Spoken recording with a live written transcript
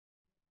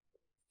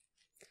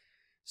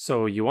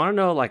So you want to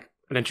know like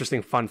an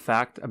interesting fun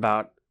fact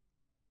about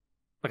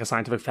like a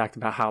scientific fact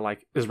about how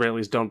like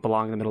Israelis don't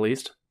belong in the Middle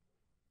East?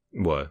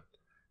 What?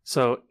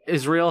 So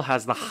Israel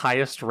has the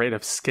highest rate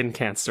of skin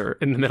cancer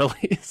in the Middle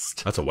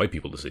East. That's a white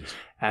people disease.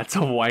 That's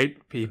a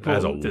white people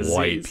disease. That's a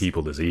white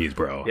people disease,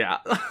 bro. Yeah,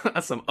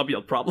 that's some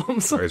uphill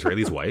problems. Are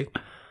Israelis white?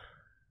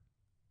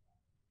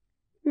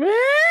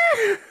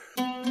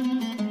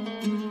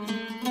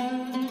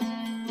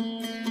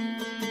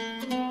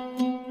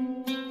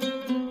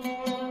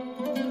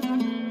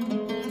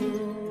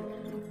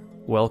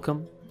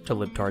 Welcome to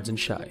Libtards and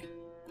Shy.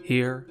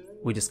 Here,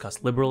 we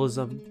discuss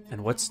liberalism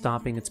and what's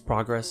stopping its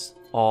progress,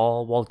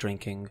 all while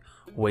drinking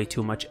way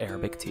too much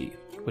Arabic tea,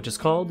 which is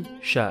called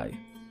Shy.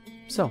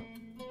 So,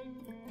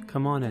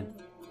 come on in.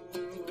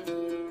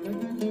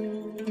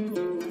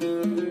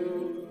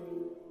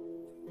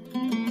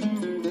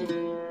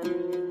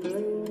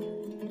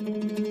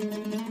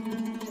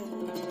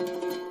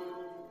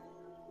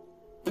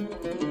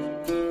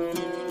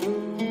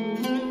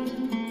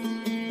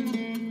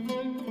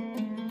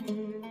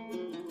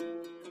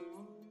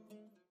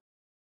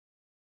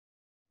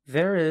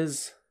 There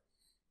is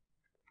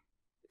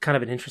kind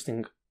of an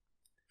interesting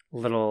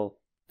little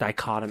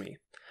dichotomy,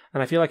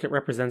 and I feel like it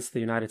represents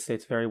the United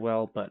States very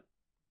well, but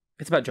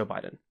it's about Joe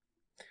Biden.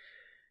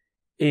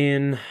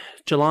 In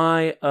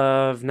July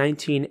of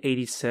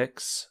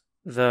 1986,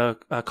 the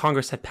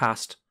Congress had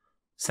passed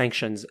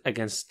sanctions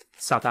against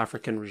the South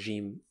African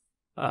regime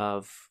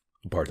of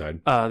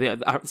Apartheid.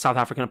 The South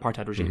African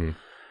apartheid regime.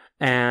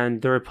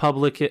 And the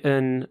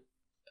Republican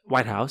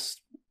White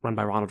House, run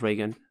by Ronald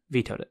Reagan,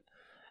 vetoed it.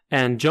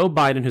 And Joe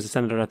Biden, who's a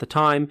senator at the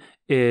time,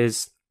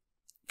 is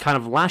kind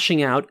of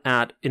lashing out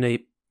in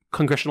a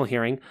congressional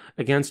hearing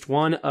against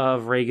one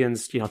of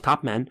Reagan's,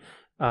 top men.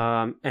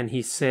 And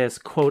he says,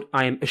 quote,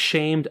 "I am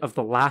ashamed of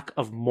the lack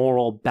of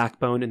moral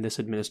backbone in this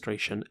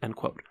administration," end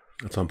quote.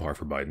 That's on par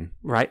for Biden.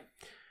 Right.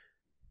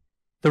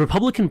 The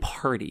Republican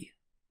Party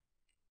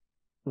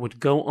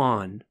would go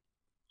on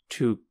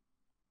to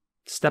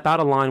step out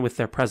of line with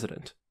their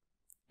president.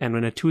 And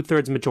in a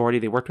 2/3 majority,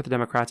 they worked with the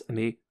Democrats and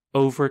they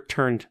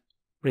overturned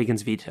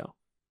Reagan's veto,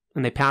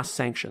 and they passed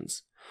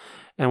sanctions.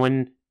 And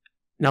when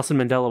Nelson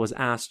Mandela was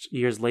asked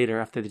years later,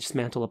 after they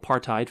dismantled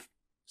apartheid,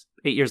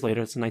 8 years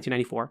later, it's in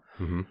 1994,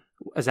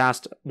 was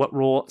asked what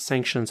role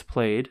sanctions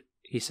played,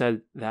 he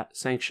said that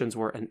sanctions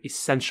were an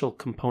essential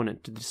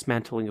component to the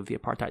dismantling of the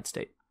apartheid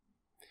state.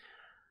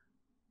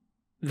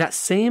 That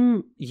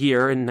same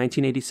year, in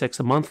 1986,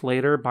 a month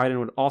later, Biden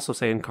would also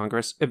say in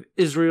Congress, if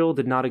Israel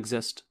did not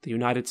exist, the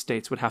United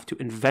States would have to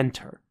invent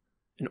her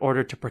in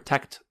order to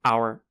protect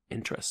our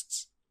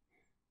interests.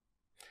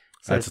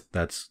 So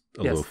that's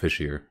a little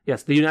fishier.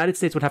 Yes, the United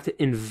States would have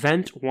to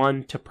invent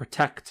one to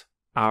protect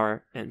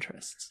our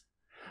interests.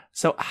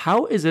 So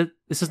how is it,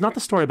 this is not the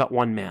story about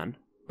one man,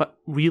 but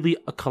really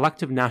a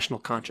collective national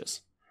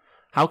conscience.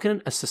 How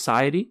can a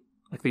society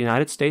like the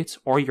United States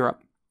or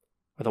Europe,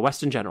 or the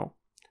West in general,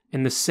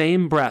 in the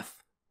same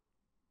breath,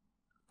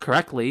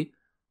 correctly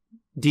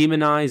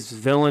demonize,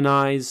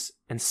 villainize,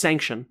 and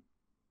sanction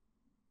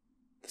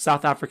the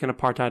South African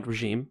apartheid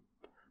regime,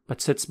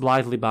 but sits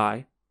blithely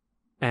by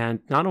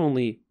and not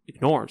only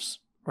ignores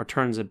or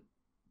turns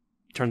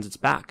its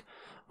back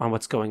on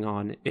what's going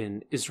on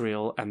in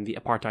Israel and the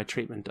apartheid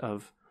treatment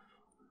of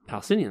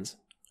Palestinians,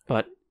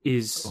 but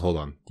is... Hold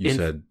on. You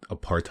said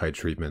apartheid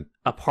treatment.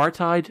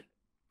 Apartheid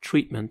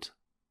treatment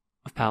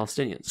of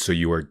Palestinians. So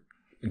you are,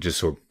 just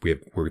so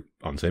we're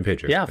on the same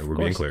page here. Yeah, and we're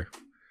being clear.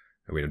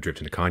 And we don't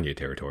drift into Kanye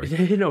territory.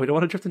 No, we don't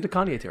want to drift into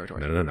Kanye territory.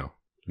 No.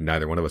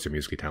 Neither one of us are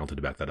musically talented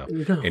to back that up.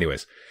 No.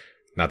 Anyways,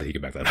 not that he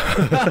can back that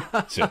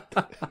up. Shit.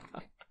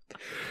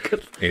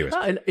 Anyways.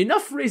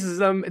 Enough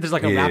racism. There's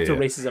like a rap to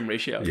racism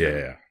ratio.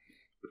 Yeah.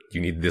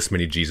 You need this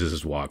many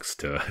Jesus walks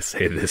to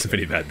say this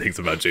many bad things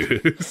about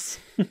Jews.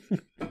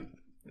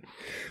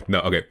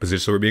 No, okay.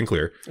 So we're being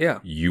clear. Yeah.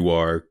 You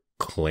are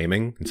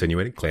claiming.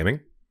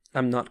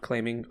 I'm not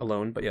claiming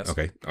alone, but yes.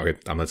 Okay.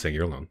 I'm not saying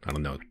you're alone. I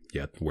don't know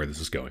yet where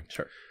this is going.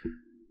 Sure.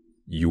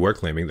 You are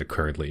claiming that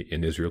currently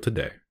in Israel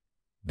today,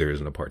 there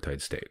is an apartheid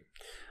state.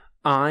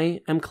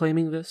 I am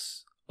claiming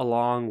this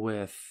along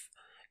with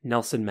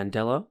Nelson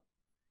Mandela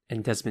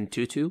and Desmond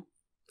Tutu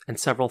and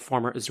several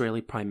former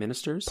Israeli prime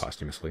ministers.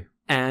 Posthumously.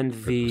 And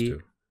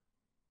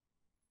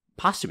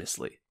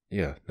posthumously.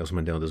 Yeah. Nelson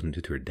Mandela and Desmond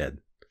Tutu are dead.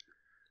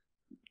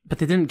 But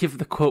they didn't give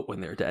the quote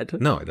when they're dead.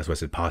 No, that's why I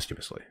said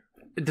posthumously.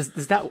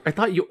 Does that? I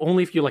thought you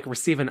only if you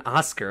receive an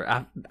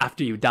Oscar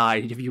after you die,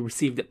 if you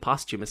received it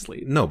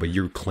posthumously. No, but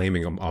you're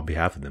claiming on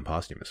behalf of them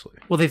posthumously.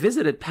 Well, they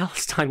visited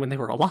Palestine when they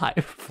were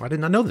alive. Why did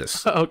I not know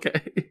this?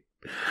 Okay.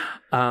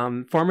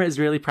 Former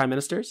Israeli prime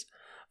ministers,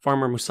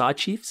 former Mossad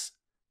chiefs,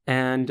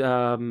 and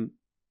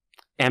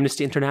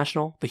Amnesty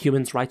International, the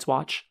Human Rights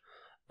Watch,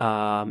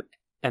 and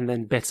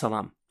then Bet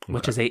Salam,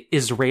 which is a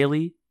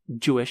Israeli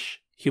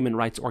Jewish human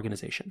rights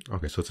organization.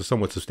 Okay, so it's a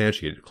somewhat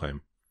substantiated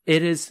claim.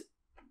 It is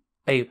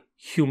a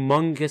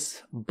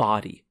humongous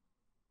body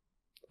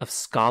of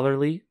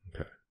scholarly,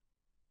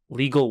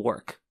 legal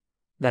work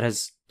that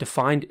has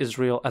defined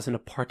Israel as an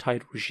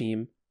apartheid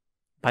regime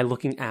by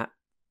looking at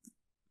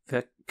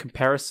the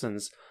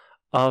comparisons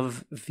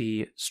of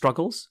the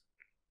struggles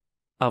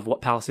of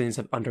what Palestinians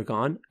have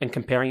undergone and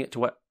comparing it to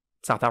what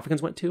South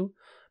Africans went to,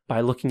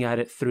 by looking at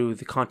it through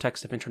the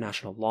context of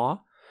international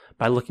law,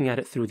 by looking at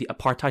it through the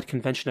Apartheid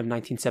Convention of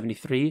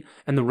 1973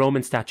 and the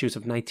Roman Statutes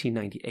of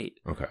 1998.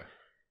 Okay.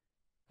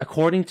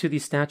 According to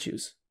these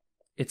statutes,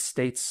 it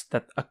states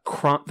that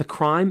the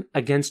crime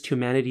against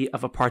humanity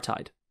of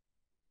apartheid,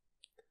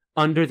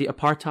 under the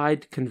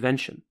Apartheid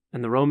Convention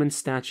and the Roman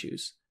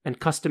Statutes and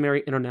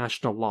customary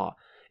international law,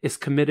 is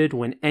committed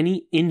when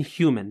any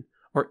inhuman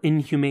or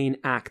inhumane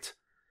act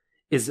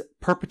is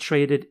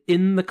perpetrated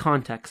in the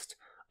context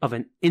of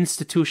an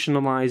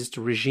institutionalized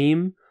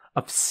regime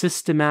of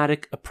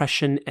systematic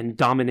oppression and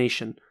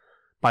domination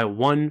by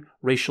one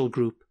racial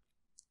group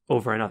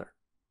over another.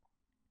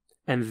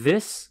 And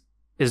this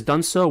is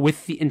done so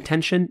with the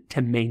intention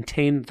to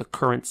maintain the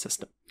current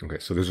system. Okay,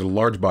 so there's a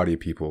large body of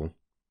people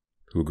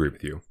who agree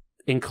with you.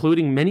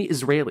 Including many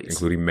Israelis.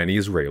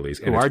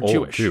 And are it's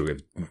Jewish. Too.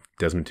 If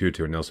Desmond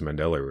Tutu and Nelson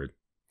Mandela were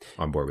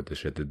on board with this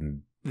shit,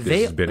 then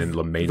this has been in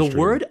the mainstream. The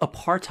word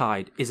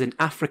apartheid is an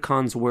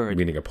Afrikaans word.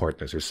 Meaning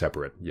apartness or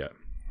separate, yeah.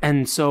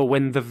 And so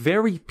when the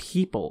very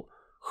people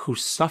who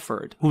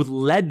suffered, who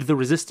led the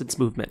resistance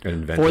movement,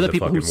 for the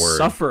people who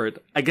suffered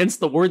against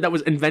the word that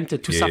was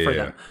invented to suffer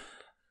them,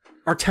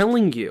 are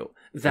telling you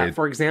that,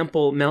 for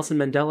example, Nelson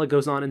Mandela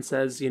goes on and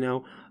says,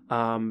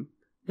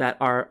 that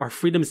our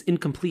freedom is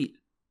incomplete.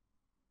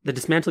 The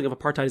dismantling of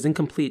apartheid is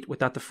incomplete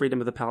without the freedom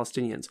of the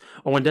Palestinians.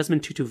 Or when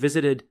Desmond Tutu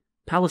visited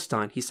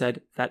Palestine, he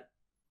said that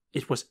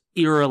it was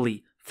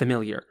eerily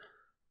familiar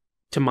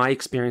to my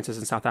experiences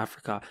in South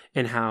Africa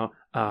and how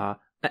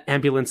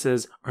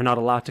ambulances are not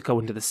allowed to go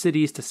into the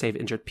cities to save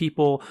injured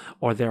people,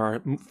 or there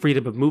are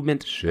freedom of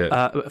movement.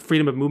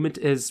 Freedom of movement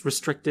is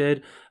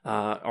restricted,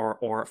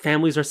 or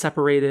families are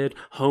separated.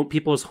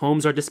 People's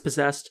homes are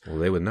dispossessed. Well,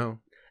 they would know.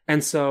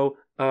 And so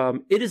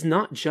it is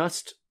not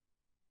just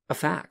a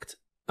fact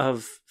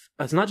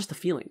it's not just a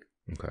feeling.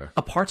 Okay.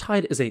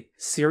 Apartheid is a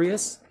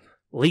serious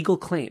legal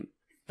claim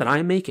that I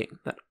am making,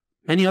 that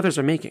many others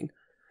are making,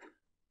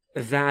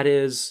 that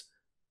is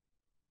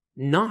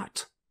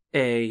not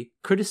a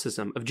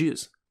criticism of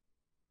Jews,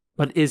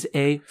 but is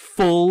a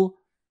full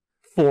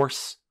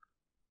force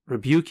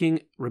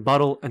rebuking,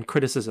 rebuttal, and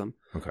criticism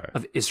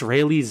of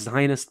Israeli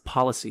Zionist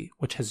policy,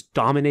 which has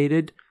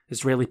dominated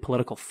Israeli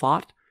political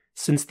thought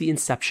since the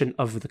inception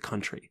of the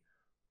country.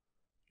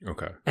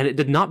 Okay. And it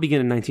did not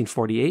begin in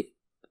 1948.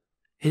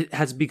 It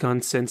has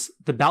begun since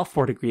the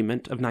Balfour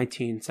Agreement of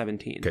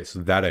 1917. Okay, so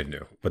that I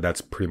knew, but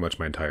that's pretty much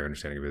my entire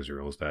understanding of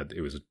Israel, is that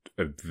it was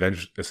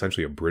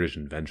essentially a British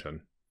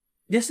invention.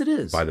 Yes, it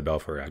is. By the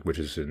Balfour Act, which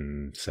is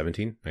in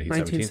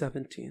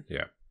 1917?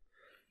 Yeah.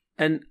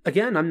 And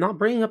again, I'm not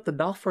bringing up the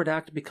Balfour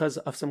Act because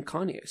of some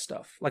Kanye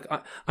stuff. Like,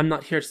 I'm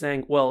not here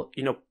saying, well,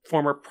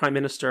 former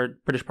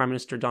British Prime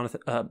Minister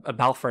Jonathan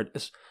Balfour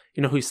is,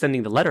 who he's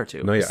sending the letter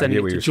to. No, yeah, he's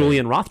sending it to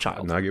Julian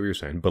Rothschild. No, I get what you're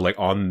saying. But like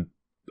on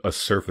a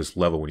surface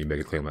level, when you make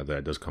a claim like that,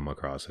 it does come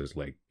across as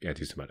like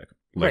anti-Semitic.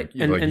 Like,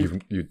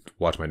 right. You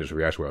watch my initial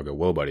reaction where I'll go,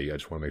 whoa, buddy, I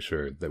just want to make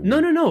sure that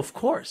No, of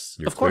course.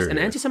 Of course. And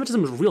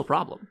anti-Semitism is a real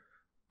problem.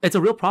 It's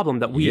a real problem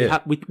that we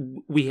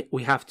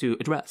have to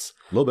address.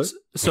 A little bit.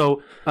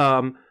 So,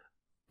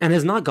 and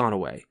has not gone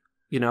away,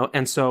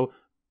 And so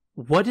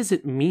what does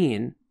it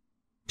mean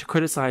to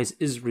criticize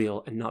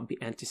Israel and not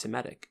be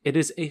anti-Semitic? It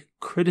is a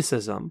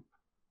criticism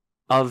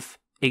of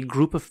a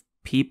group of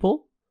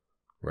people,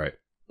 right,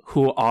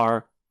 who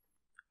are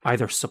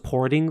either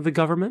supporting the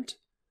government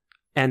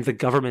and the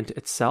government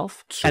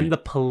itself and the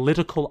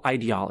political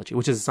ideology,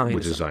 which is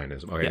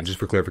Zionism. Okay, and just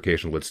for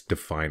clarification, let's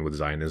define what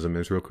Zionism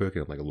is real quick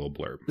in like a little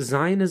blurb.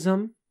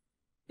 Zionism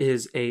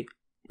is a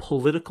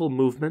political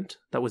movement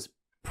that was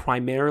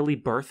primarily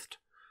birthed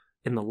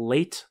in the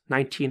late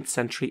 19th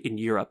century in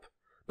Europe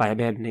by a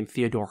man named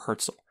Theodor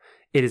Herzl.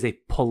 It is a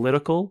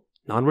political,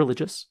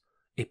 non-religious,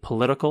 a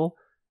political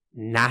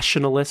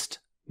nationalist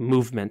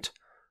movement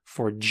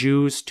for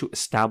Jews to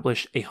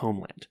establish a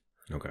homeland.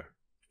 Okay.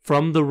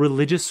 From the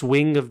religious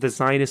wing of the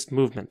Zionist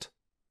movement,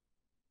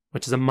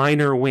 which is a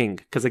minor wing,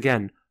 because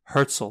again,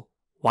 Herzl,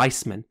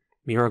 Weizmann,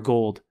 Mira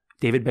Gold,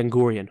 David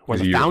Ben-Gurion, who are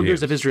the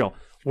founders of Israel,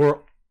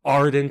 were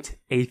ardent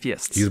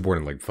atheists. He was born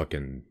in like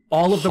fucking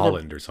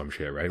Holland or some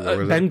shit, right?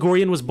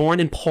 Ben-Gurion was born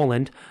in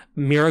Poland.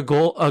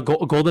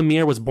 Golda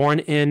Meir was born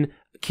in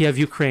Kiev,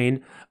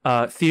 Ukraine.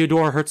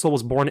 Theodor Herzl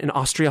was born in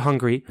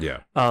Austria-Hungary. Yeah.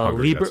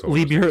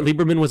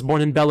 Lieberman was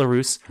born in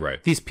Belarus.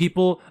 Right. These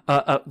people,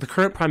 the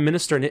current prime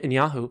minister,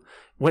 Netanyahu,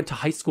 went to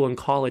high school and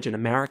college in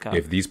America.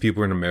 If these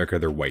people are in America,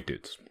 they're white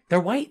dudes. They're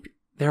white.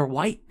 They're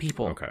white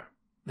people. Okay.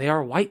 They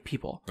are white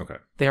people. Okay.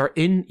 They are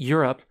in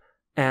Europe,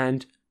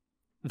 and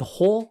the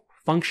whole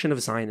function of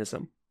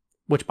Zionism,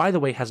 which, by the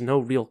way, has no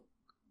real,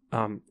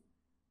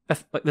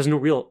 there's no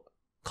real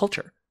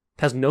culture.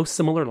 It has no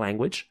similar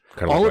language.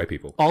 Kind of like white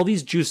people. All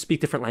these Jews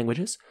speak different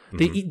languages.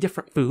 They eat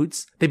different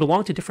foods. They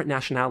belong to different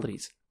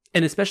nationalities.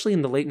 And especially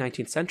in the late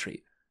 19th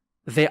century,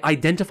 they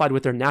identified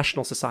with their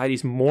national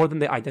societies more than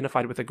they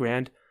identified with a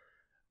grand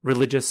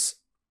religious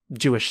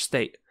Jewish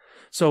state.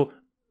 So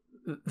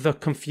the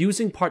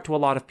confusing part to a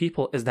lot of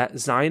people is that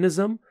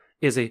Zionism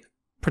is a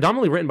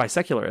predominantly written by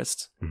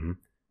secularists. Mm-hmm.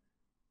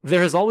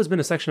 There has always been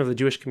a section of the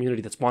Jewish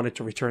community that's wanted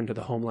to return to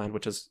the homeland,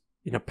 which is,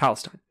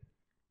 Palestine.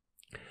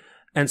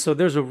 And so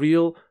there's a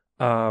real,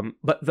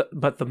 but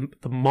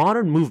the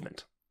modern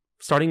movement,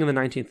 starting in the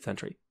 19th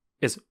century,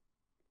 is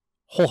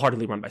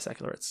wholeheartedly run by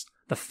secularists.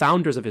 The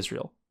founders of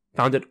Israel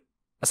founded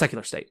a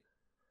secular state.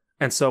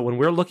 And so when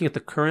we're looking at the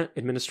current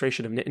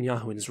administration of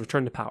Netanyahu and his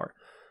return to power,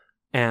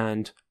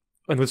 and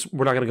this,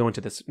 we're not going to go into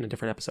this in a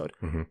different episode,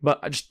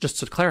 but just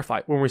to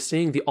clarify, when we're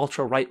seeing the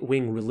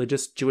ultra-right-wing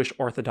religious Jewish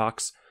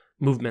Orthodox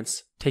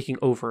movements taking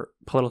over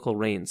political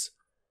reins,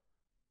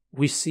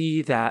 we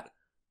see that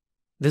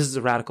this is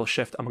a radical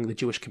shift among the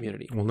Jewish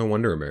community. Well, no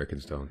wonder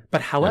Americans don't.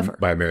 But however...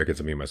 And by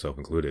Americans, I mean myself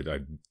included.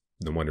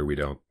 No wonder we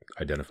don't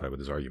identify with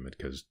this argument,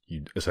 because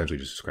you essentially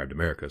just described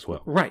America as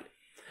well. Right.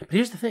 But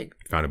here's the thing.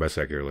 Founded by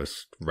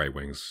secularists,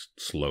 right-wings,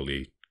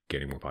 slowly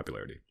gaining more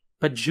popularity.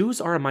 But Jews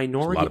are a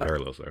minority. There's a lot of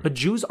parallels there. But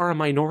Jews are a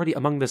minority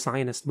among the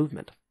Zionist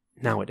movement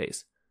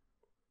nowadays.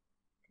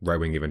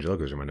 Right-wing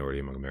evangelicals are a minority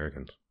among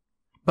Americans.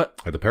 But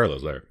the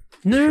parallels there.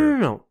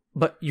 No.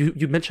 But you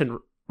mentioned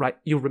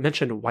you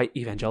mentioned white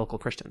evangelical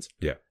Christians.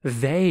 Yeah.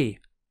 They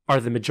are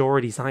the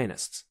majority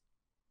Zionists.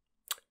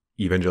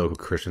 Evangelical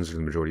Christians are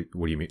the majority.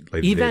 What do you mean?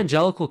 Like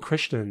evangelical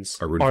Christians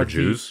are rooting for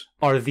Jews?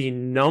 Are the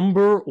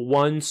number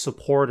one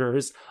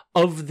supporters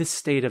of the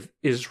state of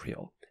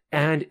Israel.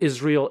 And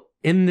Israel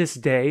in this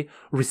day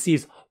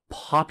receives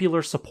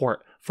popular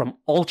support from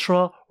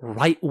ultra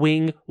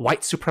right-wing,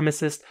 white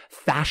supremacist,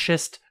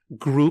 fascist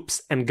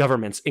groups and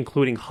governments,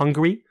 including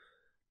Hungary,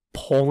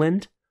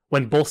 Poland,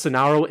 when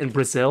Bolsonaro in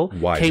Brazil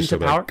came to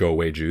power. Like, go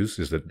away Jews?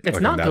 Is that it's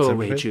not go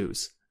away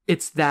Jews.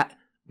 It's that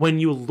when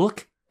you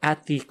look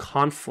at the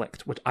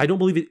conflict, which I don't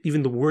believe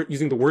even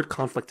using the word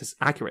conflict is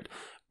accurate.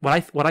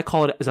 What I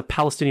call it is a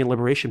Palestinian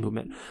liberation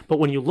movement. But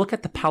when you look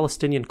at the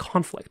Palestinian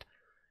conflict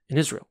in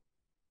Israel,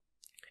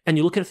 and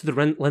you look at it through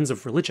the lens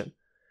of religion,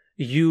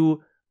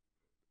 you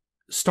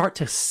start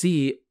to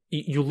see,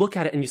 you look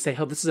at it and you say,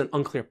 oh, this is an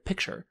unclear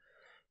picture.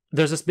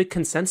 There's this big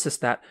consensus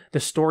that the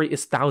story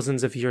is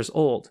thousands of years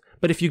old.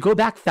 But if you go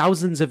back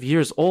thousands of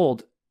years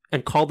old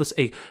and call this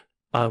a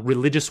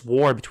religious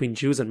war between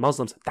Jews and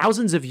Muslims,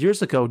 thousands of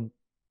years ago,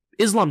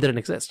 Islam didn't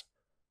exist.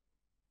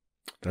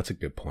 That's a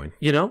good point.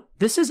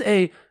 This is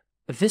a,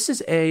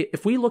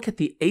 if we look at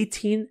the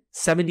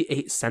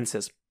 1878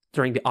 census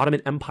during the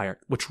Ottoman Empire,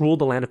 which ruled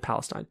the land of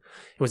Palestine,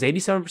 it was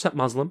 87%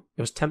 Muslim,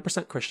 it was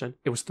 10% Christian,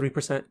 it was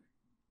 3%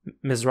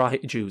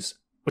 Mizrahi Jews,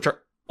 which are,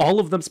 all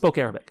of them spoke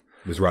Arabic.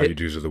 Mizrahi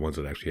Jews are the ones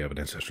that actually have an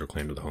ancestral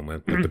claim to the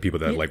homeland. Like the people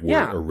that were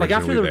originally like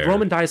after the there.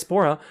 Roman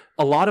diaspora,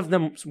 a lot of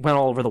them went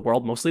all over the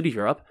world, mostly to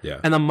Europe. Yeah.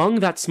 And among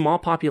that small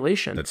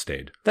population that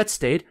stayed,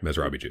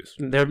 Mizrahi Jews.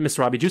 They're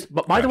Mizrahi Jews.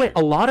 But by the way,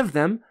 a lot of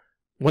them,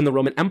 when the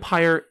Roman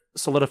Empire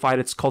solidified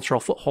its cultural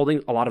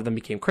footholding, a lot of them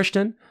became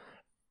Christian.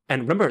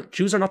 And remember,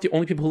 Jews are not the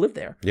only people who lived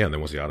there. Yeah, and then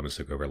once the Ottomans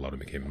took over, a lot of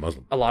them became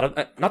Muslim. A lot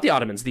of, not the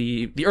Ottomans,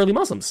 the early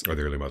Muslims. Or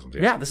the early Muslims,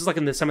 yeah. Yeah, this is like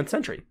in the 7th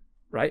century,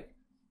 right?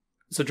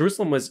 So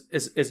Jerusalem is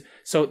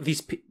so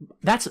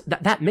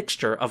that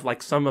mixture of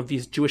like some of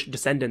these Jewish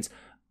descendants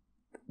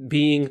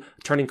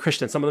turning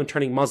Christian, some of them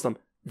turning Muslim.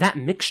 That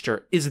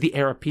mixture is the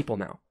Arab people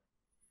now.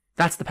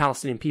 That's the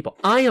Palestinian people.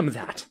 I am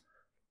that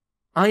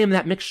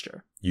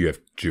mixture. You have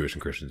Jewish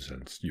and Christian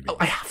descendants.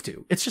 I have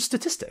to. It's just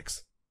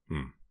statistics.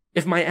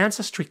 If my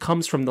ancestry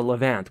comes from the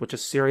Levant, which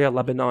is Syria,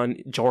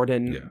 Lebanon,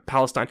 Jordan,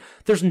 Palestine,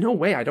 there's no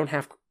way I don't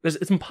have...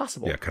 It's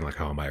impossible. Yeah, kind of like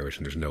how I'm Irish,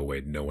 and there's no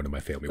way no one in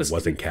my family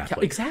wasn't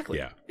Catholic. Exactly.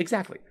 Yeah.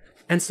 Exactly.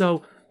 And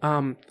so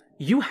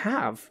you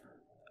have...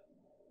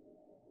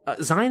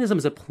 Zionism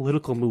is a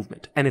political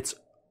movement,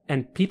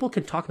 and people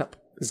can talk about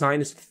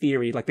Zionist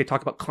theory like they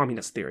talk about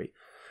communist theory.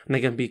 And they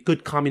can be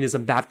good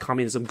communism, bad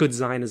communism, good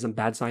Zionism,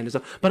 bad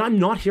Zionism. But I'm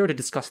not here to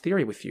discuss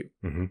theory with you.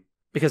 Mm-hmm.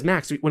 Because,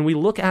 Max, when we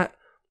look at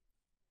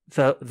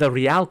the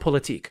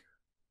realpolitik,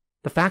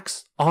 the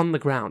facts on the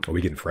ground. Oh,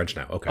 we getting French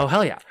now. Okay. Oh,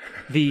 hell yeah.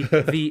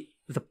 The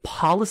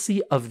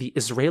policy of the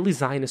Israeli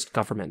Zionist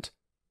government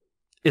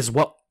is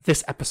what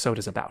this episode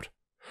is about.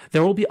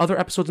 There will be other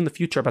episodes in the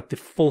future about the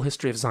full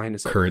history of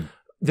Zionism.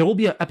 There will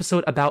be an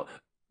episode about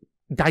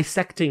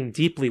dissecting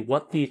deeply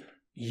what the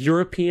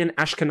European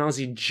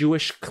Ashkenazi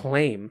Jewish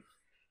claim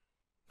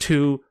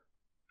to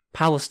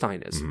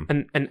Palestine is,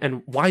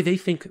 and why they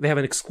think they have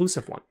an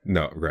exclusive one.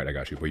 No, right, I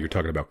got you. But you're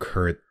talking about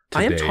current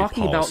I am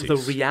talking policies. about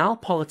the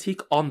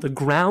realpolitik on the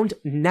ground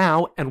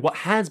now and what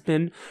has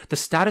been the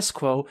status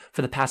quo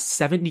for the past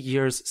 70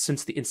 years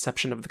since the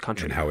inception of the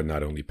country. And how it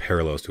not only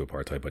parallels to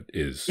apartheid, but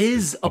is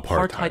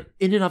apartheid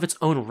in and of its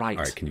own right.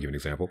 All right, can you give an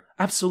example?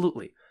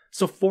 Absolutely.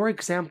 So, for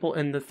example,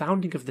 in the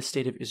founding of the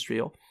State of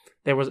Israel,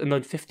 there was in the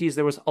 50s,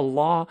 there was a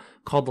law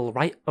called the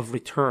Right of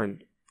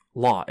Return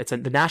law. It's the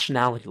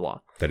nationality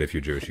law. That if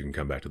you're Jewish, you can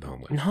come back to the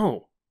homeland.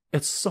 No,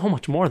 it's so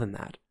much more than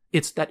that.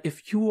 It's that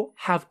if you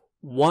have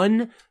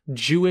one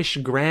Jewish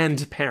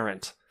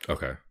grandparent.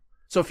 Okay.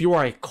 So if you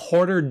are a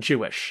quarter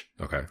Jewish.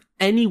 Okay.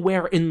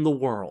 Anywhere in the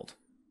world.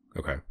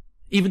 Okay.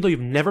 Even though you've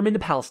never been to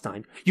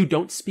Palestine, you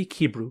don't speak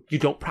Hebrew, you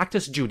don't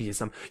practice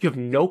Judaism, you have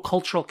no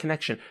cultural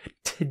connection.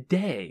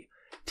 Today,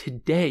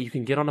 you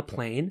can get on a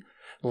plane,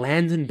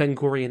 land in Ben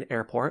Gurion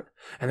Airport,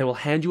 and they will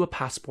hand you a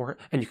passport,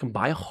 and you can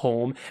buy a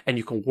home, and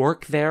you can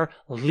work there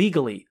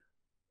legally.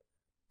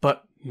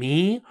 But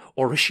me,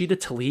 or Rashida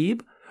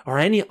Tlaib, or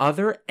any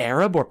other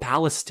Arab or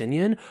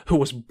Palestinian who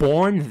was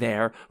born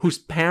there, whose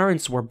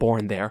parents were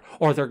born there,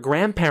 or their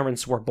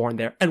grandparents were born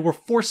there, and were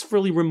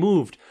forcefully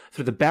removed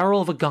through the barrel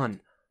of a gun,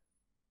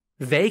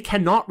 they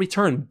cannot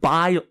return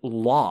by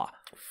law.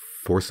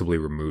 Forcibly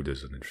removed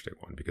is an interesting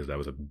one because that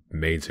was a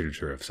main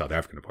signature of South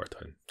African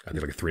apartheid. I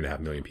think like 3.5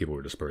 million people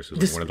were dispersed. It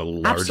was one of the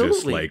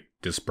largest like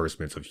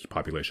disbursements of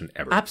population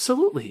ever.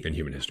 Absolutely. In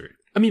human history.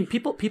 I mean,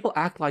 people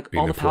act like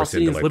all the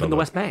Palestinians live in the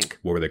West Bank.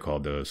 What were they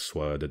called?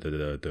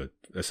 The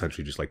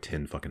essentially just like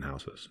 10 fucking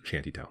houses,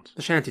 shanty towns.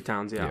 The shanty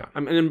towns, yeah.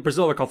 I mean, in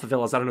Brazil they're called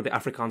favelas. I don't know the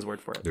Afrikaans word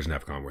for it. There's an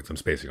Afrikaans word. I'm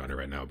spacing on it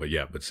right now, but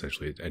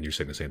essentially, and you're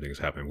saying the same thing is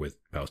happening with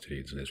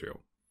Palestinians in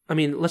Israel. I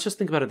mean, let's just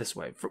think about it this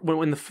way.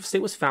 When the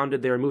state was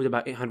founded, they removed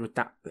about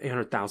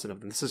 800,000 of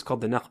them. This is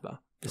called the Nakba.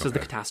 This is the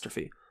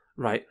catastrophe,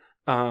 right?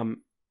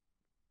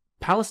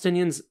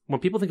 Palestinians, when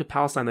people think of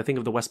Palestine, they think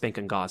of the West Bank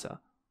and Gaza.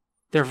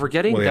 They're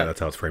forgetting that's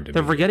how it's framed.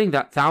 They're forgetting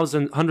that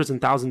hundreds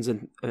and thousands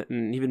and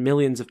even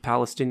millions of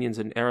Palestinians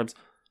and Arabs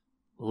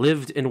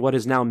lived in what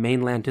is now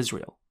mainland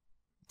Israel.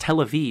 Tel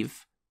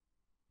Aviv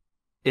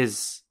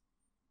is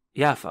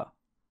Jaffa,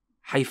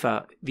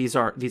 Haifa. These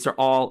are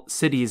all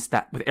cities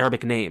with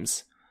Arabic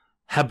names.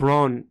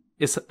 Hebron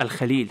is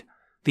Al-Khalil.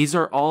 These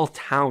are all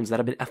towns that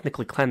have been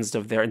ethnically cleansed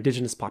of their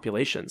indigenous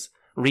populations,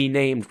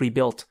 renamed,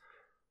 rebuilt.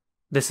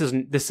 This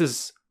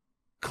is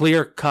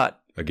clear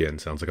cut. Again,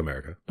 sounds like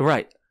America.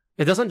 Right.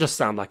 It doesn't just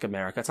sound like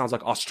America. It sounds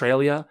like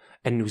Australia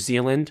and New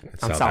Zealand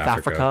and South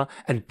Africa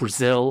and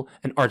Brazil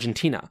and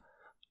Argentina.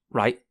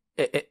 Right?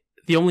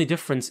 The only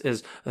difference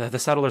is the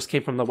settlers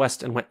came from the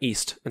west and went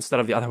east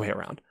instead of the other way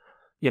around.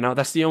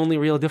 That's the only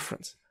real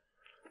difference.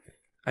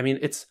 I mean,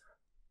 it's...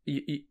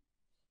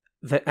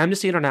 The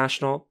Amnesty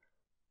International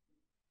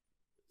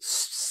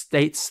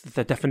states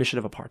the definition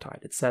of apartheid.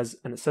 It says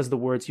the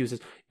words uses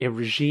a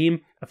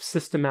regime of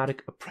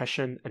systematic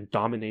oppression and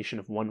domination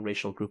of one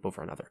racial group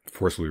over another.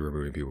 Forcibly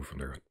removing people from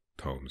their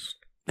homes.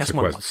 That's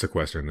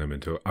sequestering them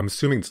into... I'm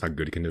assuming it's not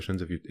good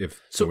conditions if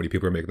so many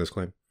people are making this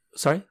claim.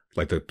 Sorry?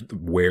 Like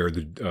where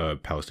the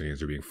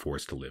Palestinians are being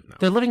forced to live now.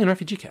 They're living in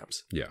refugee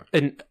camps. Yeah.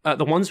 And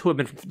the ones who have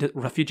been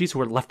refugees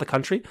who have left the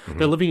country,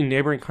 they're living in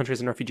neighboring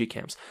countries in refugee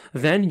camps.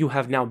 Then you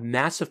have now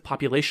massive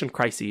population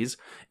crises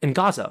in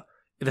Gaza.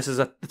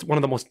 It's one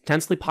of the most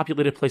densely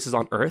populated places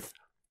on earth.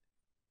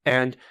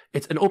 And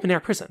it's an open-air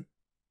prison.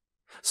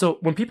 So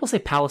when people say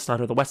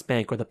Palestine or the West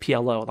Bank or the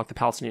PLO, like the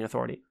Palestinian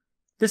Authority,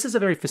 this is a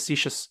very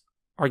facetious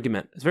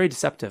argument. It's very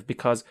deceptive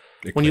because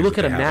when you look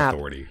at a map,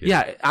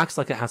 it acts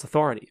like it has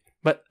authority.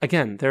 But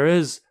again, there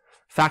is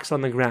facts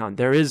on the ground.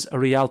 There is a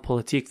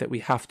realpolitik that we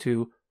have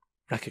to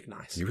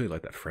recognize. You really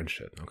like that French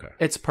shit. Okay.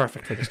 It's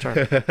perfect for this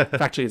term.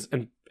 Actually,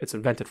 it's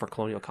invented for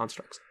colonial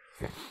constructs.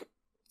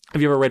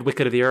 Have you ever read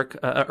Wicked of the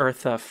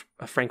Earth,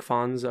 Frank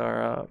Fons,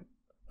 or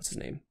what's his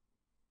name?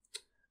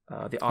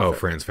 The author. Oh,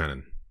 Frantz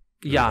Fanon.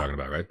 Yeah. You're talking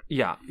about, right?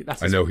 Yeah.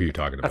 I know who you're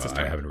talking about.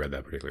 I haven't read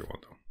that particular one,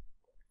 though.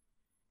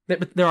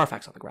 But there are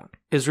facts on the ground.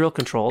 Israel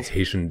controls...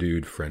 Haitian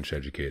dude, French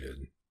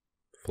educated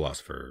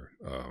philosopher,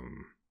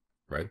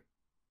 right?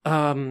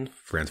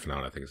 Frantz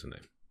Fanon, I think is the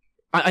name.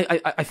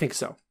 I think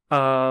so.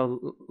 I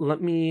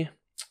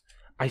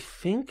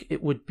think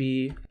it would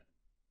be...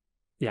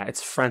 Yeah,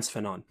 it's Frantz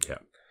Fanon. Yeah.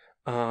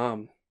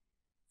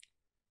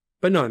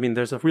 But no, I mean,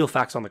 there's real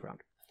facts on the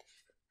ground.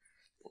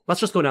 Let's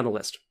just go down the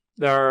list.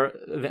 There are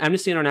the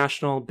Amnesty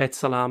International, Bet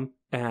Salam,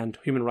 and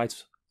Human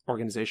Rights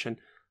Organization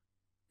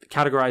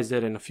categorized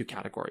it in a few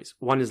categories.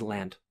 One is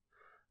land.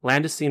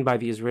 Land is seen by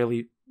the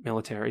Israeli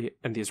military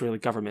and the Israeli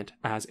government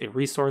as a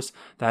resource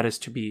that is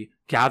to be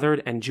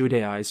gathered and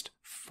Judaized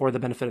for the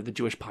benefit of the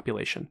Jewish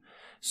population.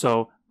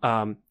 So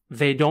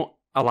they don't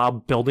allow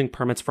building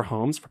permits for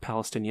homes for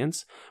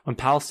Palestinians. When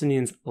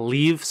Palestinians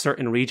leave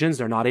certain regions,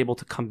 they're not able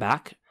to come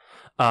back.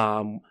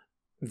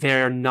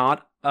 They're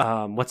not,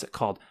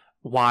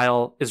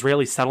 while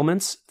Israeli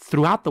settlements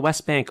throughout the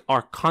West Bank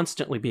are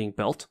constantly being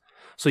built.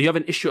 So you have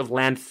an issue of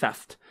land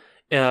theft.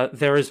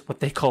 There is what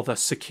they call the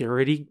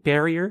security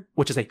barrier,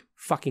 which is a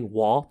fucking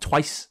wall,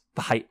 twice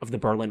the height of the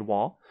Berlin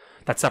Wall,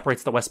 that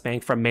separates the West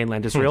Bank from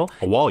mainland Israel.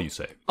 A wall, you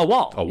say? A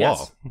wall. A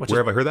wall. Yes, Where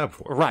have I heard that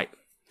before? Right.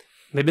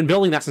 They've been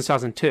building that since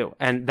 2002,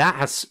 and that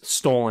has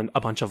stolen a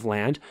bunch of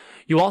land.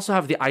 You also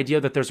have the idea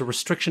that there's a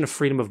restriction of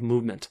freedom of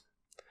movement.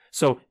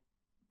 So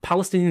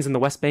Palestinians in the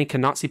West Bank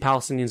cannot see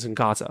Palestinians in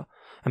Gaza.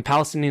 And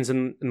Palestinians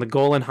in the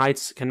Golan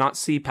Heights cannot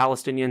see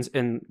Palestinians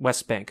in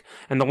West Bank.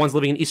 And the ones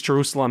living in East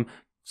Jerusalem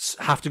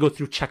have to go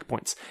through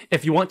checkpoints.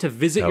 If you want to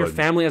visit your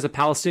family as a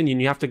Palestinian,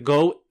 you have to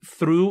go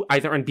through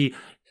either and be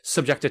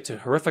subjected to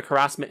horrific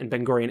harassment in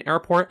Ben Gurion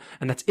Airport,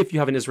 and that's if you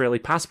have an Israeli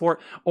passport,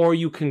 or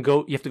you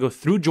have to go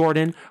through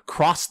Jordan,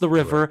 cross the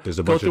river,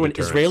 go through an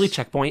Israeli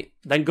checkpoint,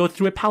 then go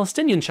through a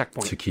Palestinian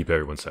checkpoint. To keep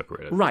everyone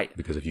separated. Right.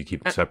 Because if you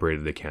keep them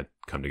separated, they can't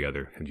come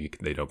together, and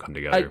they don't come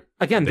together.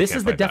 Again, this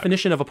is the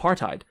definition of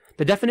apartheid.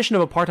 The definition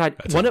of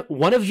apartheid,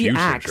 one of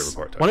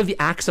the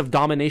acts of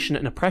domination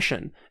and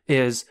oppression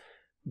is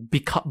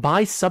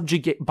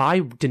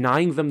by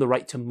denying them the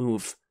right to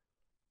move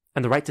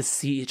and the right to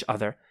see each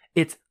other.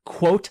 It,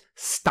 quote,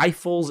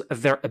 stifles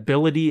their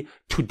ability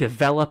to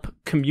develop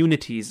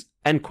communities,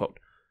 end quote.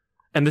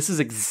 And this is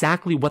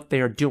exactly what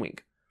they are doing.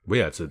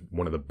 Well, yeah, it's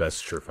one of the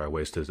best surefire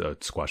ways to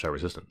squash that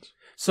resistance.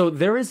 So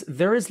there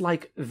is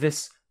like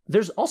this,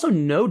 there's also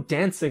no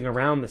dancing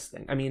around this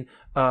thing. I mean,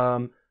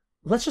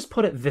 let's just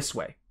put it this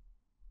way.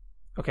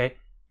 Okay?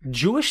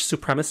 Jewish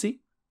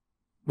supremacy,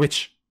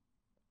 which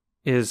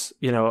is,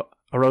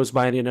 arose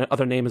by any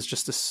other name is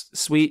just a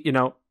sweet,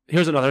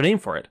 here's another name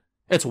for it.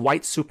 It's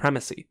white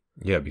supremacy.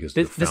 Yeah, because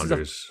the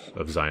founders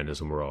of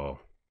Zionism were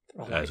all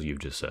as you've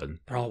just said.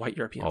 They're all white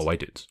Europeans. All white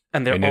dudes.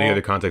 And in any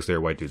other context,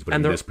 they're white dudes. But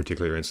in this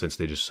particular instance,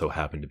 they just so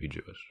happen to be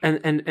Jewish. And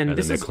then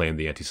they claim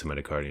the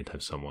anti-Semitic card anytime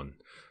someone...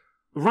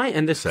 Right,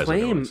 and this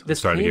claim... I'm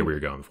starting to get where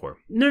you're going for.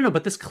 No,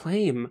 but this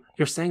claim,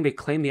 you're saying they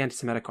claim the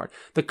anti-Semitic card.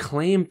 The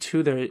claim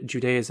to their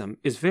Judaism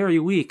is very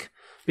weak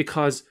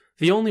because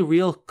the only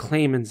real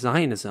claim in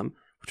Zionism,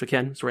 which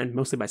again is written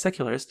mostly by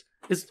secularists,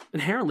 is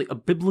inherently a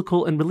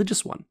biblical and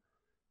religious one.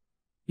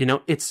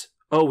 It's,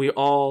 we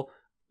all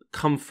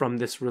come from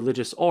this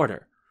religious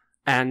order.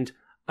 And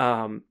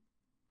to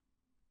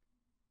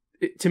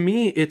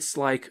me, it's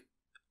like,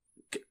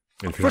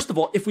 first of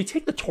all, if we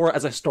take the Torah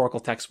as a historical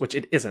text, which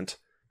it isn't.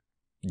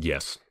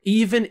 Yes.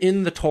 Even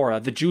in the Torah,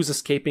 the Jews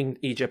escaping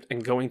Egypt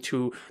and going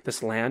to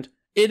this land,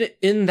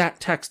 in that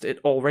text, it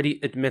already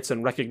admits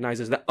and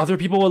recognizes that other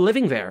people were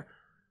living there.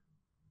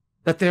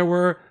 That there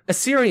were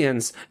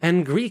Assyrians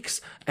and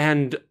Greeks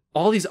and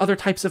all these other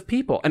types of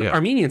people and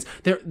Armenians.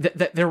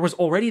 There was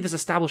already this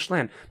established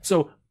land.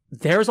 So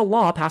there's a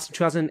law passed in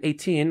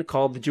 2018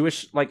 called the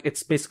Jewish,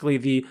 it's basically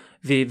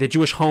the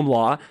Jewish home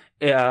law.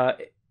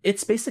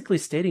 It's basically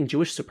stating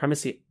Jewish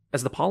supremacy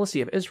as the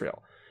policy of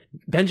Israel.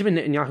 Benjamin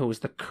Netanyahu, who is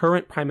the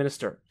current prime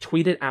minister,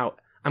 tweeted out,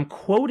 I'm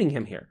quoting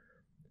him here,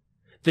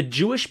 "The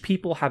Jewish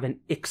people have an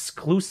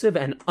exclusive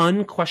and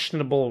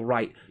unquestionable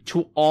right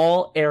to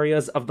all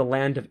areas of the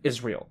land of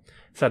Israel,"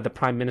 said the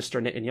Prime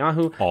Minister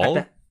Netanyahu.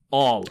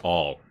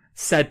 All.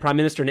 Said Prime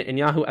Minister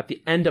Netanyahu at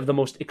the end of the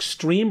most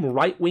extreme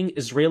right-wing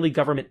Israeli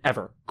government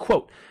ever.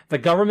 Quote, "The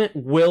government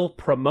will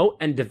promote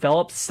and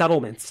develop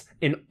settlements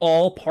in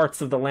all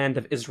parts of the land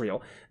of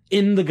Israel,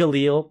 in the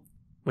Galil,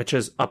 which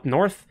is up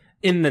north,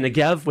 in the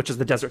Negev, which is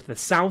the desert to the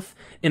south,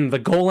 in the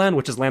Golan,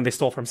 which is land they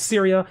stole from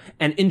Syria,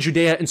 and in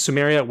Judea and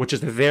Samaria, which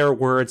is their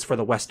words for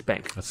the West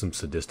Bank." That's some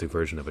sadistic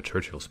version of a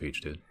Churchill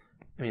speech, dude.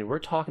 I mean, we're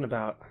talking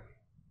about...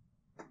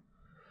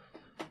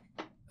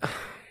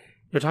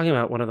 You're talking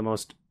about one of the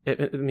most...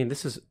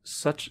 this is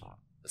such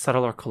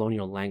settler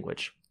colonial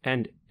language.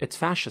 And it's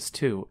fascist,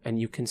 too. And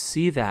you can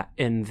see that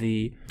in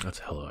the... That's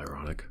hella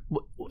ironic.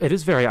 It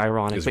is very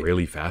ironic.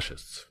 Israeli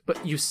fascists.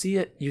 But you see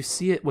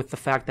it with the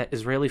fact that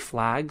Israeli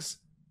flags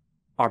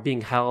are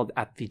being held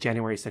at the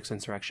January 6th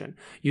insurrection.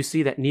 You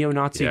see that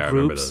neo-Nazi groups... I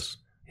remember those.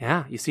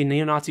 Yeah, you see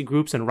neo-Nazi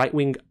groups and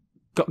right-wing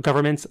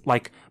governments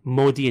like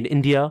Modi in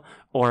India,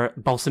 or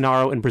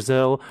Bolsonaro in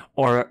Brazil,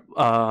 or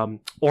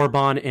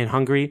Orban in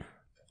Hungary,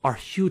 are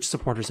huge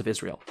supporters of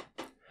Israel.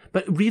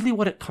 But really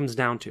what it comes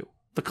down to,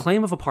 the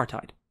claim of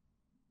apartheid,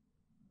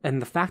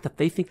 and the fact that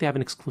they think they have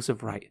an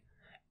exclusive right,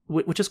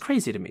 which is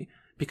crazy to me,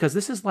 because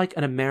this is like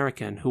an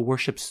American who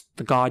worships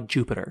the god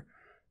Jupiter,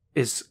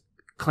 is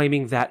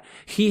claiming that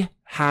he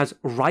has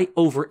right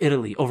over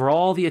Italy, over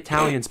all the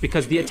Italians,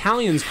 because the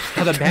Italians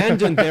have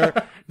abandoned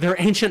their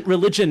ancient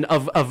religion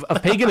of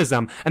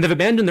paganism, and they've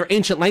abandoned their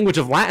ancient language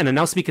of Latin and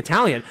now speak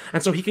Italian.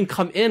 And so he can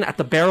come in at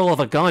the barrel of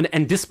a gun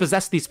and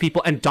dispossess these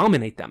people and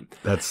dominate them.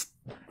 That's...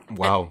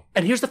 Wow.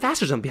 And here's the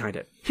fascism behind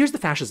it. Here's the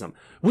fascism.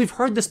 We've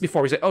heard this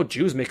before. We say,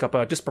 Jews make up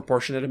a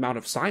disproportionate amount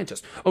of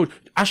scientists.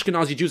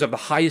 Ashkenazi Jews have the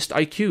highest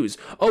IQs.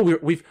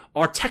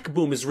 Our tech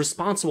boom is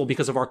responsible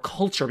because of our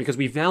culture, because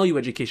we value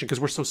education,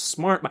 because we're so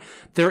smart.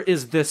 There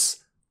is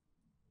this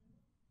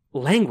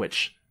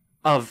language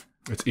of...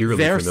 It's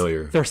eerily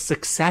familiar. Their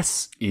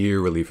success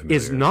eerily familiar.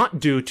 Is not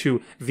due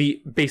to the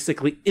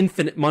basically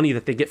infinite money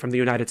that they get from the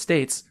United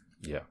States.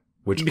 Yeah.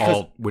 Which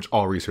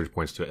all research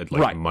points to,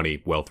 right.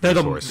 Money, wealth,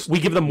 resource.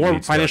 We give them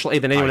more financial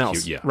aid than anyone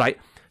else, right?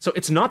 So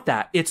it's not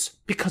that. It's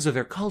because of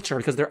their culture,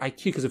 because of their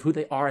IQ, because of who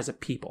they are as a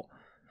people.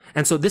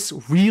 And so this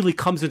really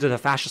comes into the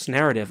fascist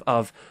narrative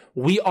of,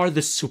 we are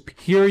the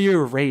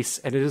superior race,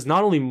 and it is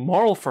not only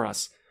moral for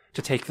us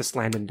to take this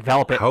land and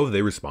develop it. How have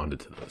they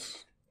responded to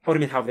this? What do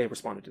you mean, how have they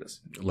responded to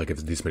this? Like,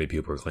 if these many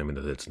people are claiming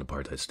that it's an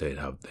apartheid state,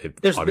 how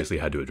they've obviously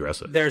had to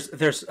address it. There's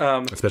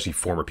especially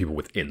former people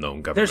within their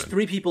own government. There's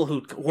 3 people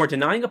who are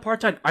denying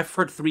apartheid. I've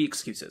heard 3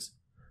 excuses.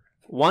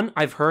 One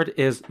I've heard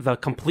is the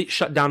complete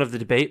shutdown of the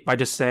debate by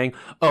just saying,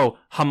 oh,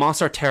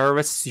 Hamas are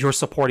terrorists, you're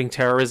supporting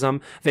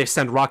terrorism, they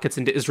send rockets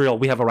into Israel,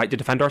 we have a right to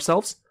defend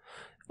ourselves.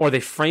 Or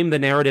they frame the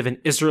narrative and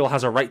Israel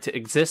has a right to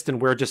exist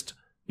and we're just,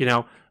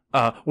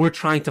 we're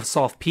trying to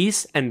solve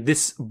peace and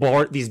these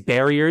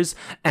barriers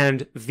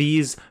and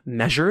these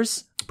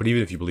measures. But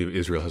even if you believe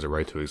Israel has a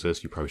right to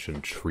exist, you probably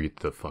shouldn't treat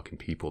the fucking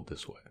people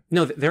this way.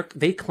 No,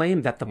 they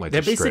claim that they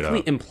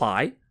basically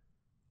imply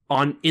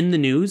in the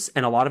news,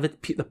 and a lot of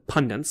it, the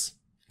pundits,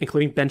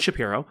 including Ben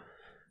Shapiro,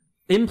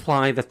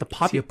 imply that the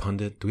Is he a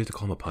pundit? Do we have to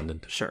call him a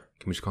pundit? Sure.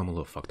 Can we just call him a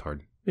little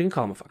fucktard? We can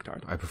call him a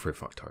fucktard. I prefer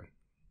fucktard.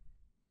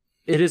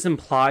 It is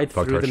implied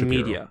fucktard through the Shapiro.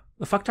 media.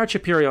 The fucktard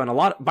Shapiro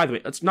and by the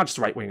way, it's not just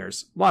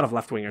right-wingers, a lot of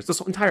left-wingers.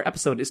 This entire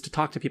episode is to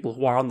talk to people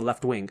who are on the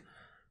left wing,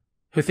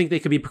 who think they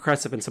could be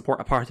progressive and support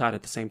apartheid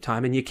at the same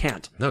time, and you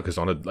can't. No, because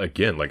out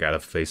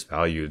of face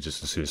value,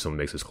 just as soon as someone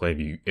makes this claim,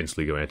 you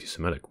instantly go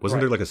anti-Semitic. Wasn't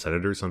there like a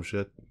senator or some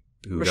shit?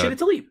 Rashida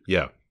Tlaib.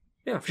 Yeah.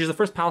 Yeah, she's the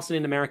first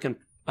Palestinian-American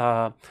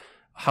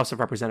House of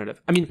Representative.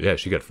 I mean... Yeah,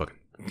 she got fucking,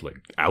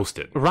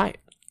 ousted. Right.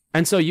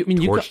 And so,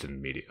 torched in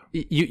media.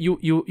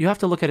 You have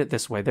to look at it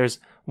this way. There's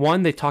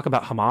one, they talk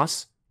about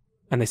Hamas,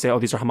 and they say, oh,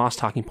 these are Hamas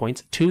talking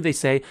points. Two, they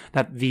say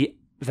that the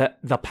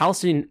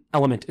Palestinian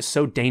element is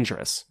so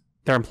dangerous.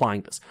 They're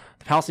implying this.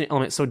 The Palestinian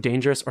element is so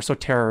dangerous or so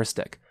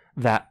terroristic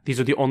that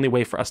these are the only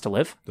way for us to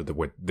live.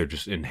 They're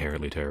just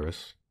inherently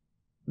terrorists.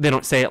 They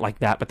don't say it like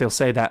that, but they'll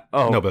say that,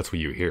 oh... No, but that's what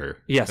you hear.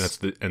 Yes.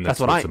 And that's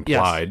what's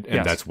implied,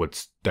 and that's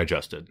what's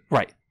digested.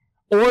 Right.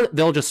 Or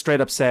they'll just straight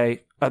up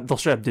say, they'll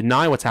straight up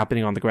deny what's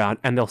happening on the ground,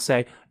 and they'll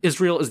say,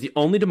 Israel is the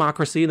only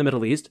democracy in the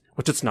Middle East,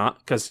 which it's not,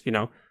 because,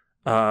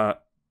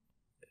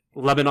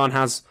 Lebanon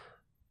has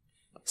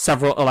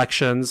several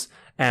elections,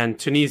 and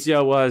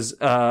Tunisia was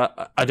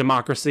a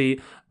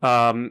democracy,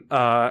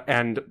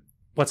 and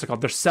what's it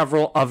called? There's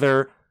several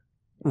other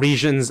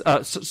regions,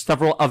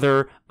 several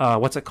other,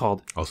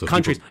 Also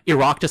countries.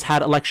 Iraq just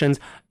had elections.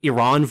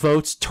 Iran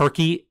votes.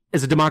 Turkey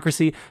is a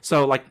democracy.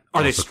 So,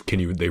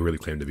 they really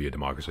claim to be a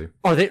democracy?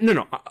 Are they?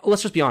 No.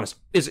 Let's just be honest.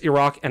 Is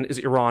Iraq and is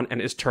Iran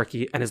and is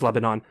Turkey and is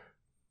Lebanon,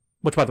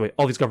 which, by the way,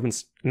 all these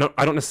governments, no,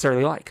 I don't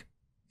necessarily like.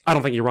 I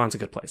don't think Iran's a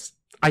good place.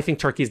 I think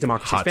Turkey's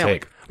democracy is failing.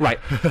 Take. Right.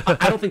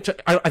 I don't think.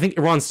 I think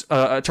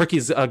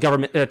Turkey's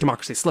government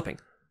democracy is slipping.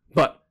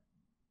 But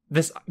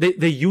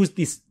they use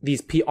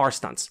these PR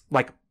stunts.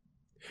 Like,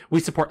 we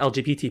support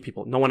LGBT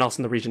people. No one else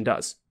in the region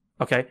does.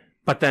 Okay.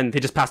 But then they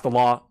just passed a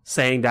law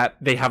saying that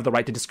they have the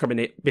right to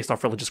discriminate based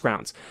off religious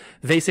grounds.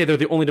 They say they're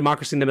the only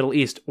democracy in the Middle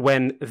East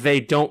when they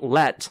don't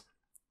let,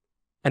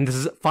 and this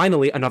is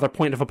finally another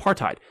point of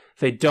apartheid,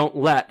 they don't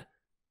let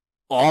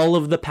all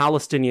of the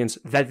Palestinians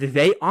that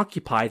they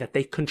occupy, that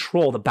they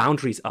control the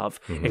boundaries of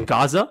in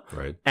Gaza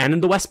and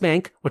in the West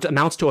Bank, which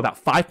amounts to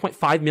about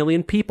 5.5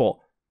 million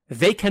people,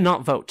 they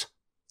cannot vote.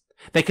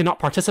 They cannot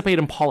participate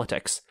in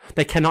politics.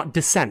 They cannot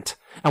dissent.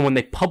 And when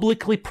they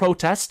publicly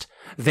protest,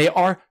 they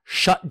are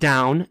shut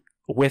down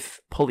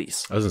with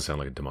police. That doesn't sound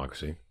like a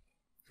democracy.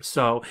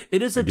 So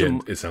it is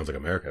it sounds like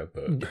America,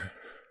 but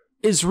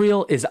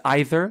Israel is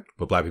either...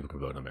 But black people can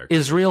vote in America.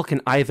 Israel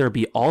can either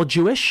be all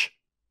Jewish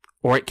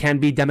or it can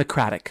be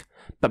democratic.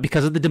 But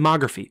because of the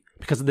demography,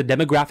 because of the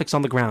demographics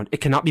on the ground, it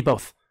cannot be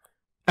both.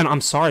 And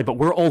I'm sorry, but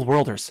we're old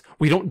worlders.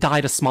 We don't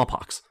die to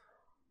smallpox.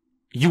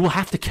 You will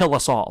have to kill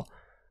us all.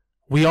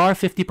 We are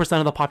 50%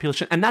 of the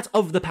population, and that's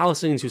of the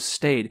Palestinians who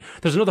stayed.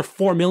 There's another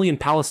 4 million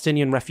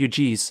Palestinian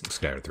refugees.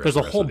 There's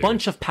a whole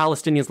bunch of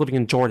Palestinians living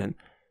in Jordan.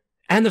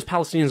 And there's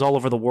Palestinians all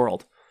over the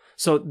world.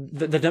 So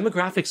the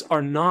demographics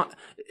are not...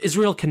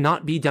 Israel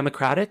cannot be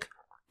democratic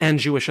and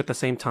Jewish at the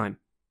same time.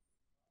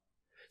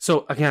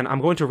 So again,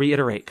 I'm going to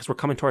reiterate, because we're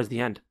coming towards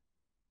the end.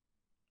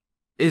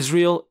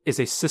 Israel is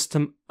a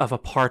system of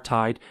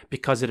apartheid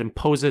because it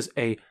imposes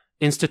a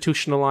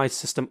institutionalized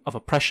system of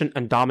oppression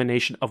and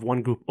domination of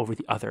one group over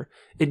the other.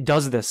 It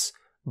does this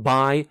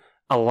by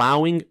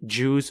allowing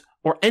Jews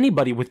or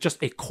anybody with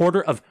just a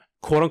quarter of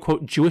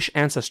quote-unquote Jewish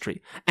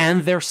ancestry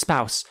and their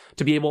spouse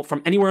to be able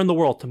from anywhere in the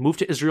world to move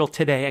to Israel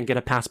today and get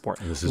a passport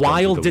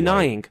while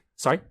denying...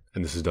 Sorry?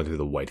 And this is done through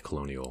the white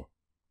colonial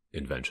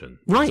invention,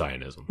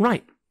 Zionism.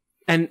 Right.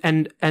 And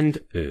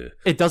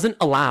it doesn't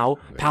allow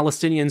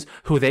Palestinians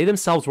who they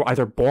themselves were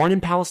either born in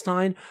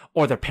Palestine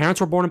or their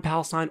parents were born in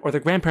Palestine or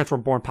their grandparents were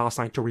born in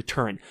Palestine to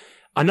return.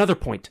 Another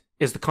point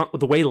is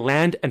the way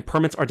land and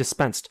permits are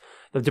dispensed.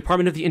 The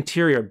Department of the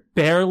Interior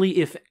barely,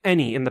 if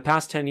any, in the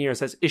past 10 years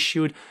has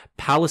issued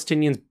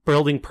Palestinians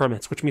building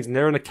permits, which means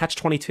they're in a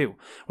catch-22,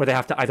 where they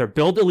have to either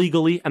build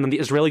illegally and then the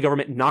Israeli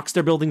government knocks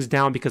their buildings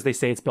down because they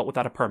say it's built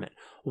without a permit.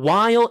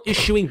 While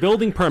issuing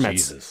building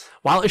permits to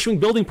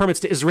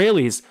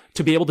Israelis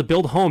to be able to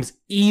build homes,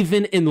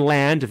 even in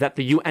land that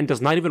the UN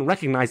does not even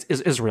recognize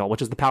is Israel,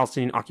 which is the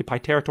Palestinian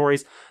occupied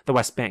territories, the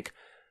West Bank.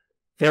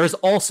 There is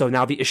also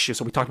now the issue.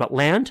 So we talked about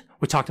land,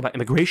 we talked about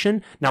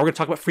immigration. Now we're going to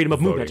talk about freedom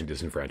of movement. Voting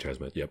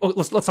disenfranchisement. Yep. Oh,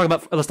 let's talk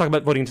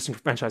about voting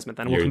disenfranchisement.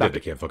 Then we'll come back.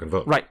 They can't fucking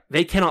vote. Right,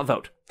 they cannot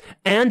vote.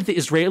 And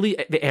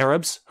the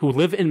Arabs who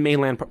live in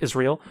mainland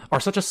Israel are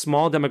such a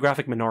small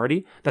demographic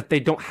minority that they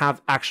don't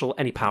have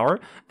any power.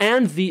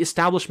 And the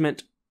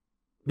establishment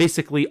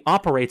basically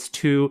operates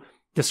to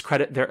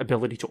discredit their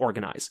ability to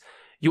organize.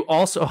 You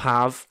also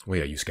have. Well,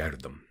 yeah, you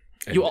scattered them.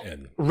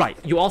 Right.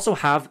 You also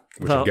have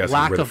the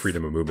lack of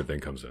freedom of movement thing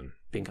comes in.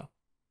 Bingo.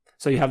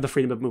 So you have the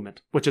freedom of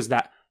movement, which is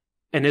that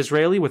an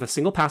Israeli with a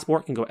single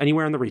passport can go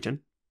anywhere in the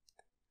region,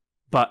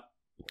 but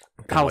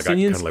Palestinians...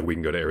 Kind of like we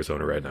can go to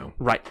Arizona right now.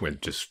 Right. When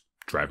just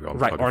driving on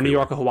right, or New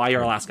York or Hawaii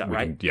or Alaska,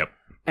 right? Yep.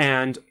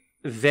 And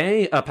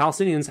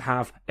Palestinians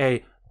have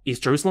a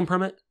East Jerusalem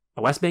permit,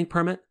 a West Bank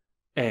permit,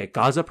 a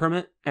Gaza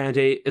permit, and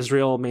a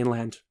Israel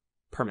mainland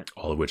permit.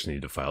 All of which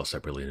need to file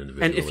separately and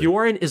individually. And if you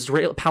are in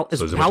Israel, so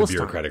there's a bunch of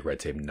bureaucratic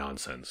red tape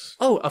nonsense.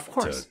 Oh, of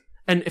course.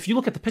 And if you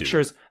look at the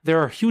pictures, there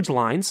are huge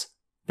lines.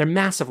 They're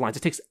massive lines.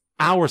 It takes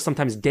hours,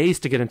 sometimes days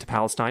to get into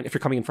Palestine if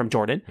you're coming in from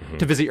Jordan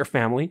to visit your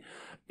family.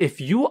 If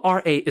you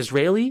are if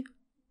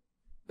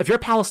you're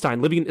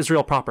Palestine living in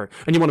Israel proper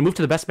and you want to move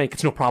to the West Bank,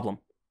 it's no problem.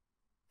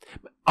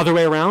 Other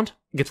way around,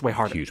 it gets way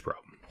harder. Huge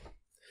problem.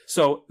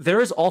 So there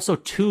is also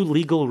two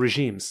legal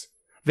regimes.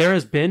 There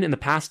has been in the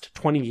past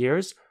 20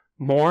 years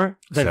more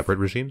than... Separate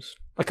regimes?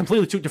 Like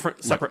completely two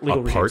different separate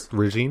legal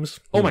regimes?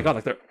 Oh my God,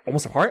 like they're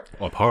almost apart?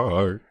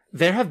 Apart.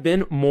 There have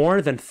been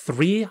more than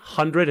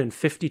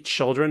 350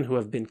 children who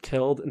have been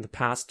killed in the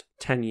past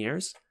 10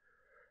 years.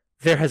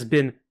 There has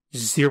been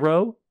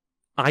 0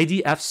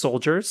 IDF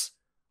soldiers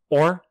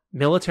or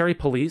military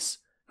police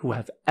who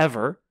have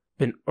ever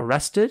been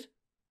arrested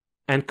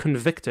and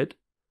convicted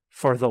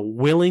for the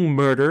willing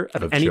murder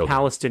of any children.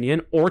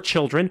 Palestinian or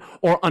children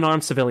or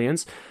unarmed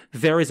civilians.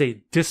 There is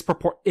a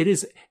it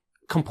is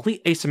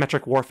complete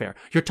asymmetric warfare.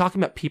 You're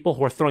talking about people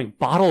who are throwing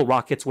bottle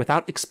rockets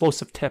without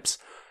explosive tips.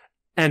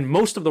 And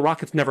most of the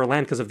rockets never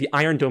land because of the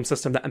Iron Dome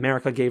system that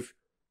America gave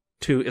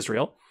to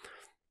Israel.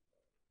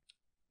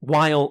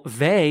 While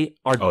they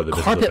are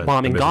carpet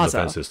bombing Gaza.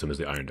 The defense system is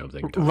the Iron Dome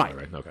thing. Right. About,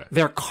 right? Okay.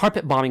 They're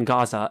carpet bombing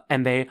Gaza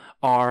and they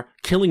are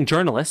killing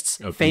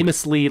journalists.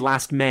 Famously,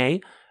 last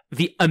May,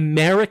 the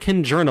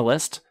American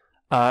journalist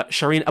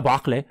Shireen Abu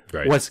Akleh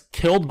was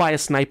killed by a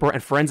sniper,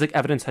 and forensic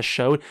evidence has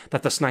showed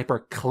that the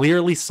sniper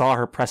clearly saw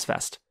her press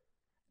vest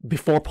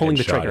before pulling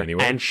the trigger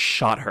and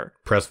shot her.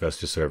 Press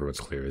vest, just so everyone's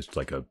clear, is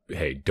like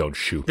hey, don't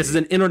shoot This is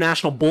an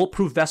international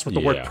bulletproof vest with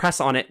the word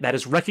press on it that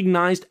is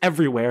recognized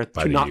everywhere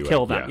to not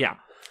kill them. Yeah.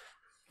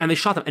 And they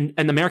shot them,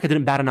 and America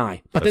didn't bat an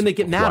eye. But then they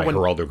get mad when...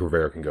 Geraldo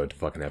Rivera can go to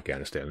fucking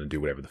Afghanistan and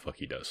do whatever the fuck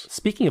he does.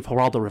 Speaking of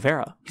Geraldo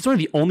Rivera, he's one of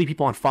the only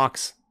people on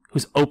Fox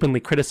who's openly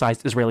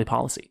criticized Israeli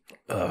policy.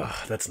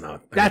 That's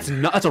not... That's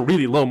a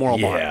really low moral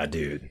bar. Yeah,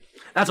 dude.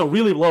 That's a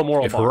really low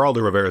moral bar. If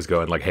Geraldo Rivera's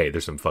going like, hey,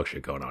 there's some fuck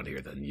shit going on here,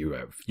 then you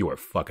are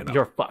fucking up.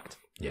 You're fucked.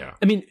 Yeah.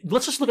 I mean,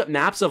 let's just look at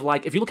maps of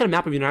if you look at a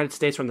map of the United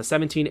States from the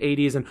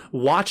 1780s and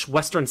watch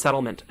Western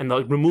settlement and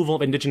the removal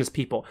of indigenous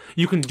people,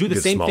 you can do the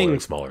same thing.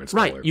 Smaller and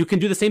smaller. Right. You can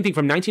do the same thing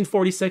from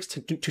 1946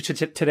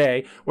 to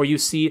today, where you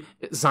see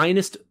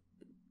Zionist,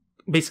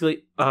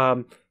 basically,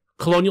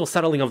 colonial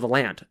settling of the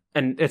land.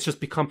 And it's just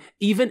become,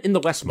 even in the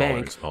West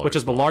Bank, which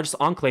is the largest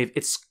enclave,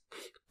 it's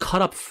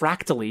cut up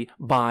fractally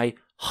by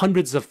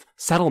hundreds of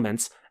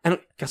settlements. And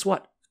guess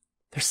what?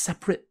 They're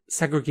separate,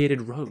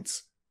 segregated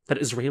roads that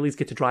Israelis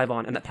get to drive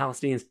on and that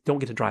Palestinians don't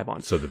get to drive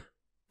on. So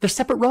they're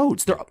separate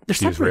roads. They're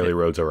the Israeli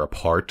roads are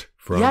apart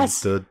from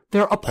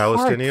they're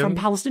apart from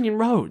Palestinian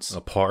roads.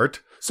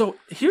 Apart? So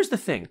here's the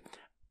thing.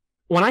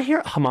 When I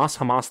hear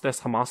Hamas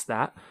this, Hamas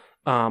that,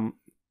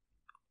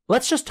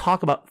 let's just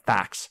talk about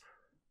facts.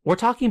 We're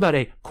talking about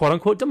a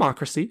quote-unquote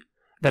democracy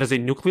that is a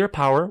nuclear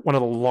power, one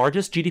of the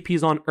largest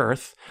GDPs on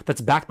Earth, that's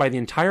backed by the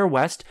entire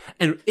West,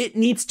 and it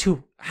needs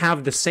to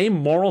have the same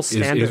moral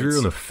standards. Is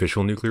Israel an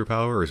official nuclear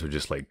power, or is it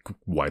just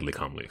widely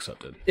commonly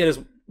accepted? It is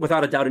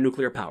without a doubt a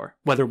nuclear power,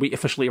 whether we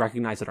officially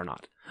recognize it or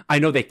not. I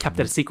know they kept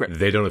it a secret.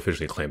 They don't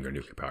officially claim their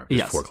nuclear power,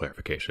 just for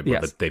clarification,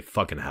 but they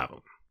fucking have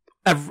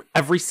them.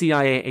 Every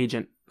CIA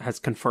agent has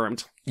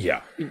confirmed.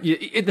 Yeah.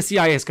 The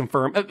CIA has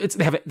confirmed.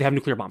 They have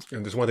nuclear bombs.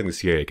 And there's one thing the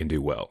CIA can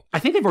do well. I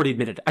think they've already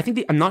admitted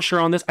it. I'm not sure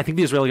on this. I think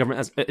the Israeli government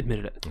has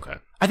admitted it. Okay.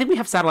 I think we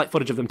have satellite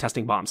footage of them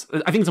testing bombs.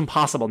 I think it's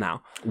impossible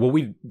now. Well,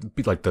 we'd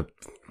be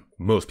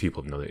most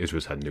people know that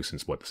Israel's had nukes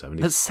since, the 70s?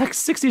 The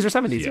 60s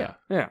or 70s,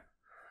 yeah.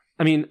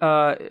 I mean,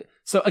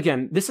 so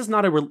again, this is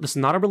not a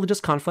religious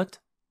conflict.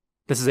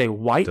 This is a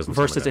white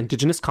versus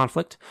indigenous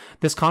conflict.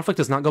 This conflict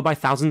does not go by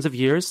thousands of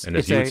years. And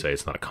as you would say,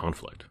 it's not a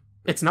conflict.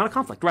 It's not a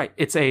conflict, right?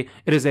 It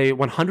is a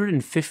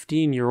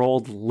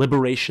 115-year-old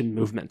liberation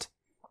movement.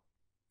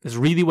 Is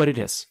really what it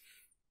is.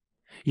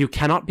 You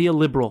cannot be a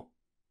liberal.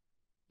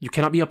 You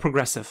cannot be a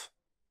progressive.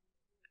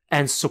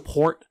 And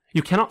support.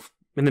 You cannot,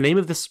 in the name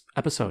of this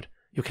episode,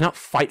 you cannot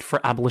fight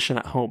for abolition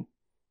at home.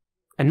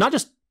 And not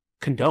just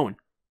condone,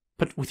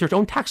 but with your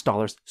own tax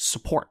dollars,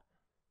 support.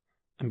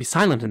 And be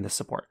silent in this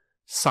support.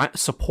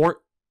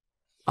 Support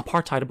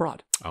apartheid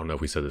abroad. I don't know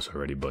if we said this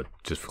already, but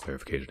just for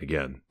clarification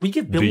again. We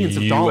give billions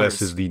of dollars. The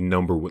U.S. is the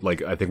number,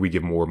 like, I think we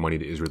give more money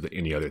to Israel than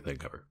any other thing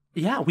ever.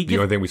 Yeah, the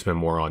only thing we spend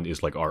more on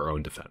is, like, our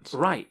own defense.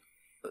 Right.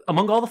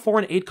 Among all the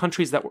foreign aid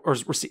countries that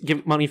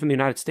give money from the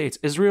United States,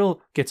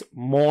 Israel gets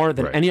more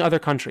than any other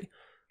country.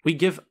 We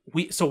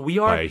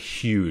are by a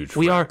huge.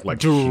 We are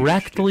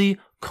directly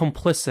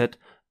complicit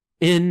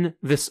in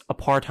this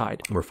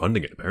apartheid. We're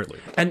funding it, apparently.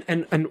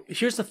 And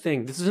here's the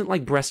thing: this isn't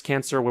like breast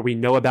cancer where we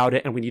know about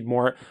it and we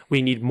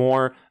need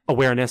more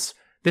awareness.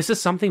 This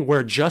is something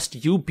where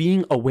just you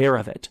being aware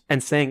of it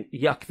and saying,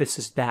 "Yuck, this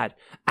is bad,"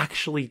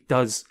 actually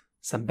does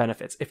some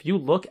benefits. If you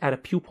look at a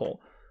pupil,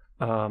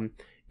 that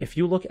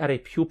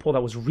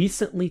was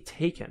recently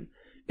taken,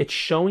 it's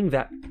showing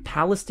that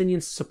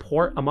Palestinian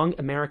support among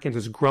Americans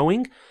is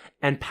growing,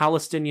 and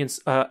Palestinians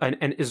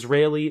and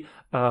Israeli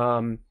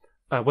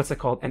what's it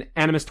called? And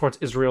animus towards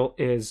Israel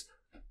is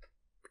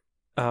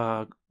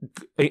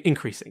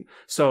increasing.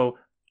 So,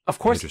 of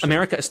course,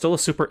 America is still a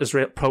super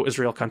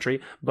pro-Israel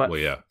country, but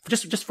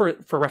just for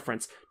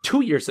reference,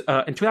 2 years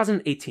in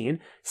 2018,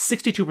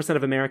 62%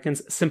 of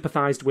Americans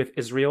sympathized with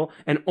Israel,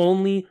 and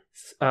only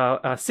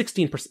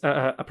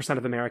 16%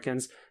 of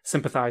Americans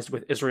sympathized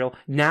with Israel.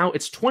 Now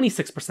it's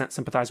 26%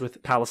 sympathize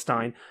with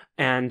Palestine,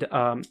 and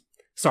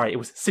it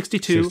was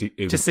 62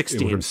 to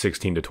 16. It went from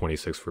 16 to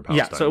 26 for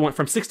Palestine. Yeah, so it went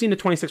from 16 to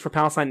 26 for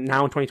Palestine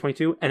now in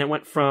 2022, and it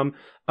went from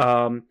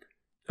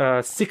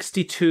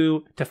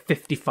 62 to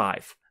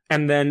 55.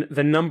 And then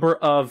the number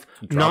of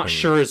not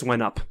sures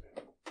went up.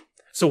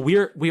 So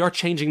we are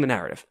changing the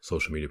narrative.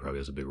 Social media probably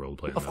has a big role to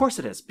play. Of course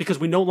it is, because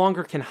we no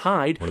longer can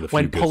hide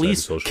when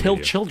police kill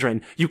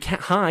children. You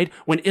can't hide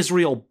when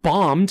Israel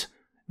bombed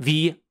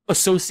the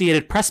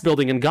Associated Press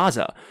building in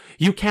Gaza.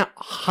 You can't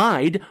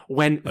hide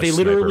when they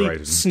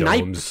literally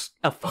sniped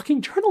a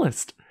fucking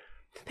journalist.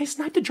 They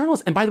sniped a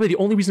journalist. And by the way, the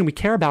only reason we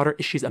care about her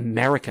is she's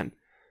American.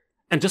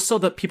 And just so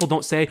that people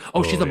don't say,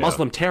 she's a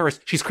Muslim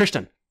terrorist, she's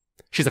Christian.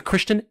 She's a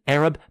Christian,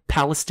 Arab,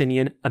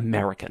 Palestinian,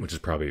 American. Which is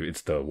probably,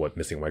 it's the,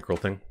 missing white girl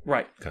thing?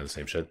 Right. Kind of the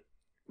same shit.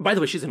 By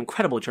the way, she's an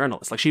incredible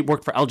journalist. Like, she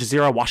worked for Al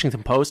Jazeera,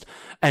 Washington Post.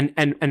 And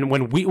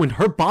when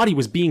her body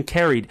was being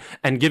carried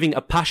and giving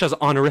a Pasha's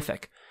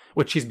honorific,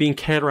 which she's being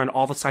carried around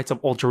all the sites of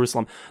Old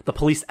Jerusalem, the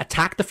police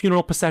attacked the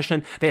funeral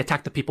procession. They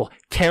attacked the people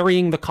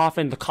carrying the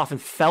coffin. The coffin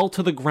fell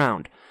to the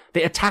ground.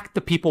 They attacked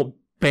the people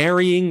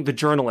burying the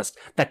journalist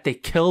that they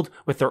killed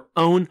with their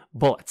own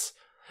bullets.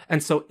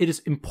 And so it is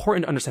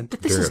important to understand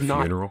that this is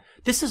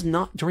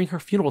not during her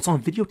funeral. It's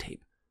on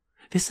videotape.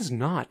 This is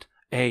not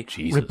a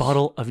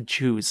rebuttal of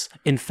Jews.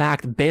 In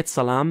fact, Beit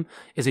Salam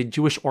is a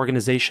Jewish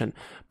organization.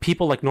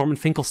 People like Norman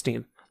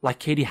Finkelstein, like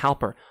Katie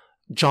Halper,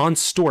 John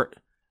Stewart,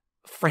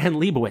 Fran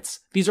Lebowitz.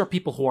 These are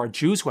people who are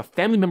Jews, who have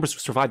family members who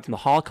survived in the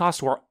Holocaust,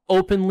 who are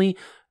openly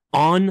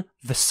on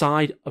the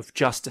side of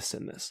justice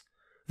in this.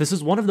 This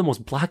is one of the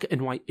most black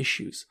and white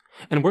issues.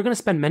 And we're going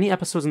to spend many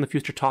episodes in the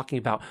future talking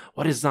about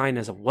what is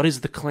Zionism, what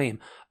is the claim,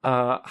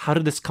 how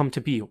did this come to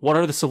be, what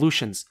are the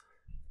solutions.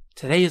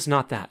 Today is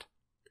not that.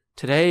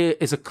 Today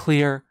is a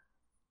clear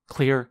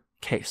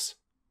case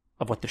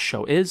of what the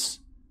show is,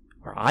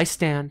 where I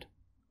stand,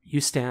 you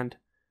stand,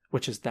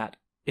 which is that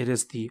it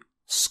is the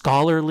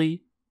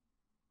scholarly,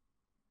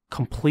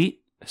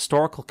 complete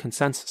historical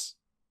consensus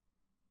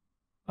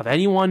of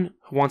anyone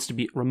who wants to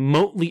be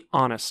remotely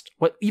honest.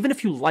 Even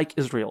if you like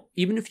Israel,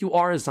 even if you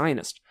are a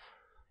Zionist,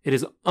 it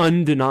is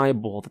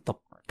undeniable that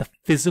the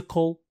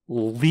physical,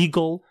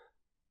 legal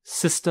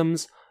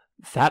systems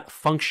that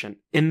function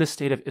in the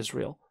state of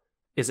Israel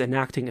is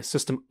enacting a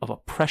system of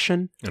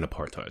oppression and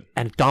apartheid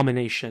and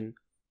domination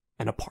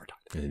and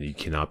apartheid. And you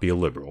cannot be a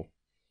liberal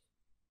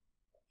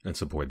and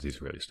support the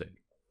Israeli state.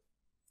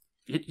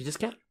 You just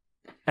can't.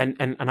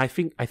 And I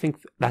think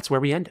that's where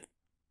we end it.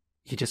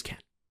 You just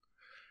can't.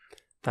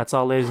 That's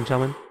all, ladies and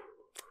gentlemen.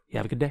 You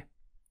have a good day.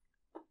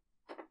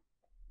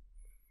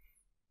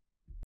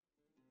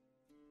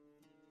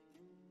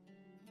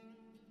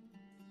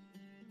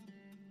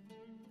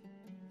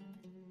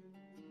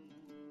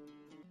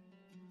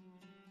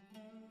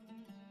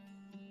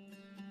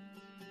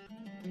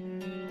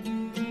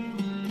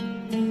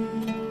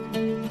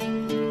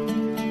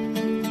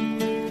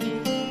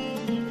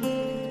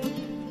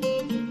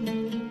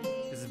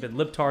 This has been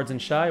Libtards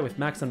and Shy with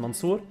Max and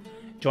Monsoor.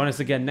 Join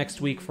us again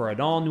next week for an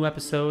all-new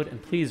episode,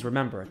 and please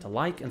remember to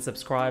like and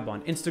subscribe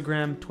on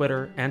Instagram,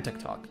 Twitter, and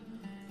TikTok.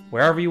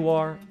 Wherever you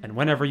are and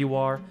whenever you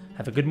are,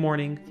 have a good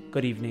morning,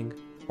 good evening,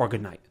 or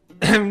good night.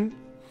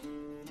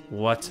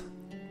 What?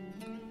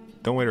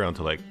 Don't wait around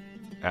till,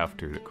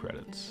 after the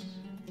credits.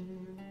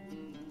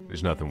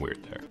 There's nothing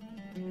weird there.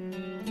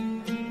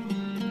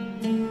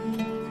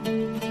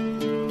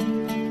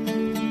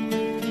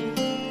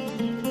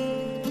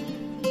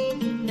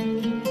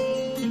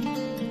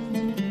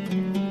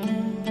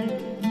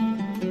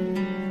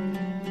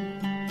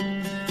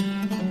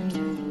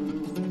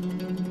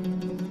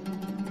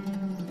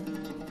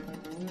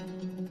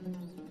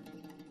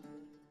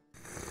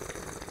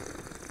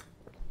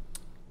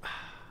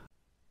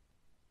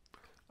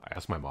 I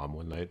asked my mom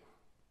one night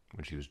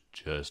when she was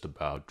just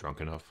about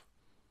drunk enough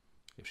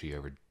if she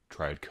ever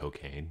tried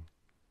cocaine,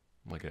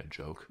 like in a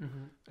joke,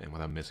 and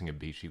without missing a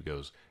beat, she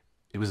goes,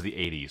 "It was the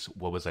 '80s.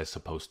 What was I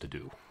supposed to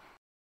do?"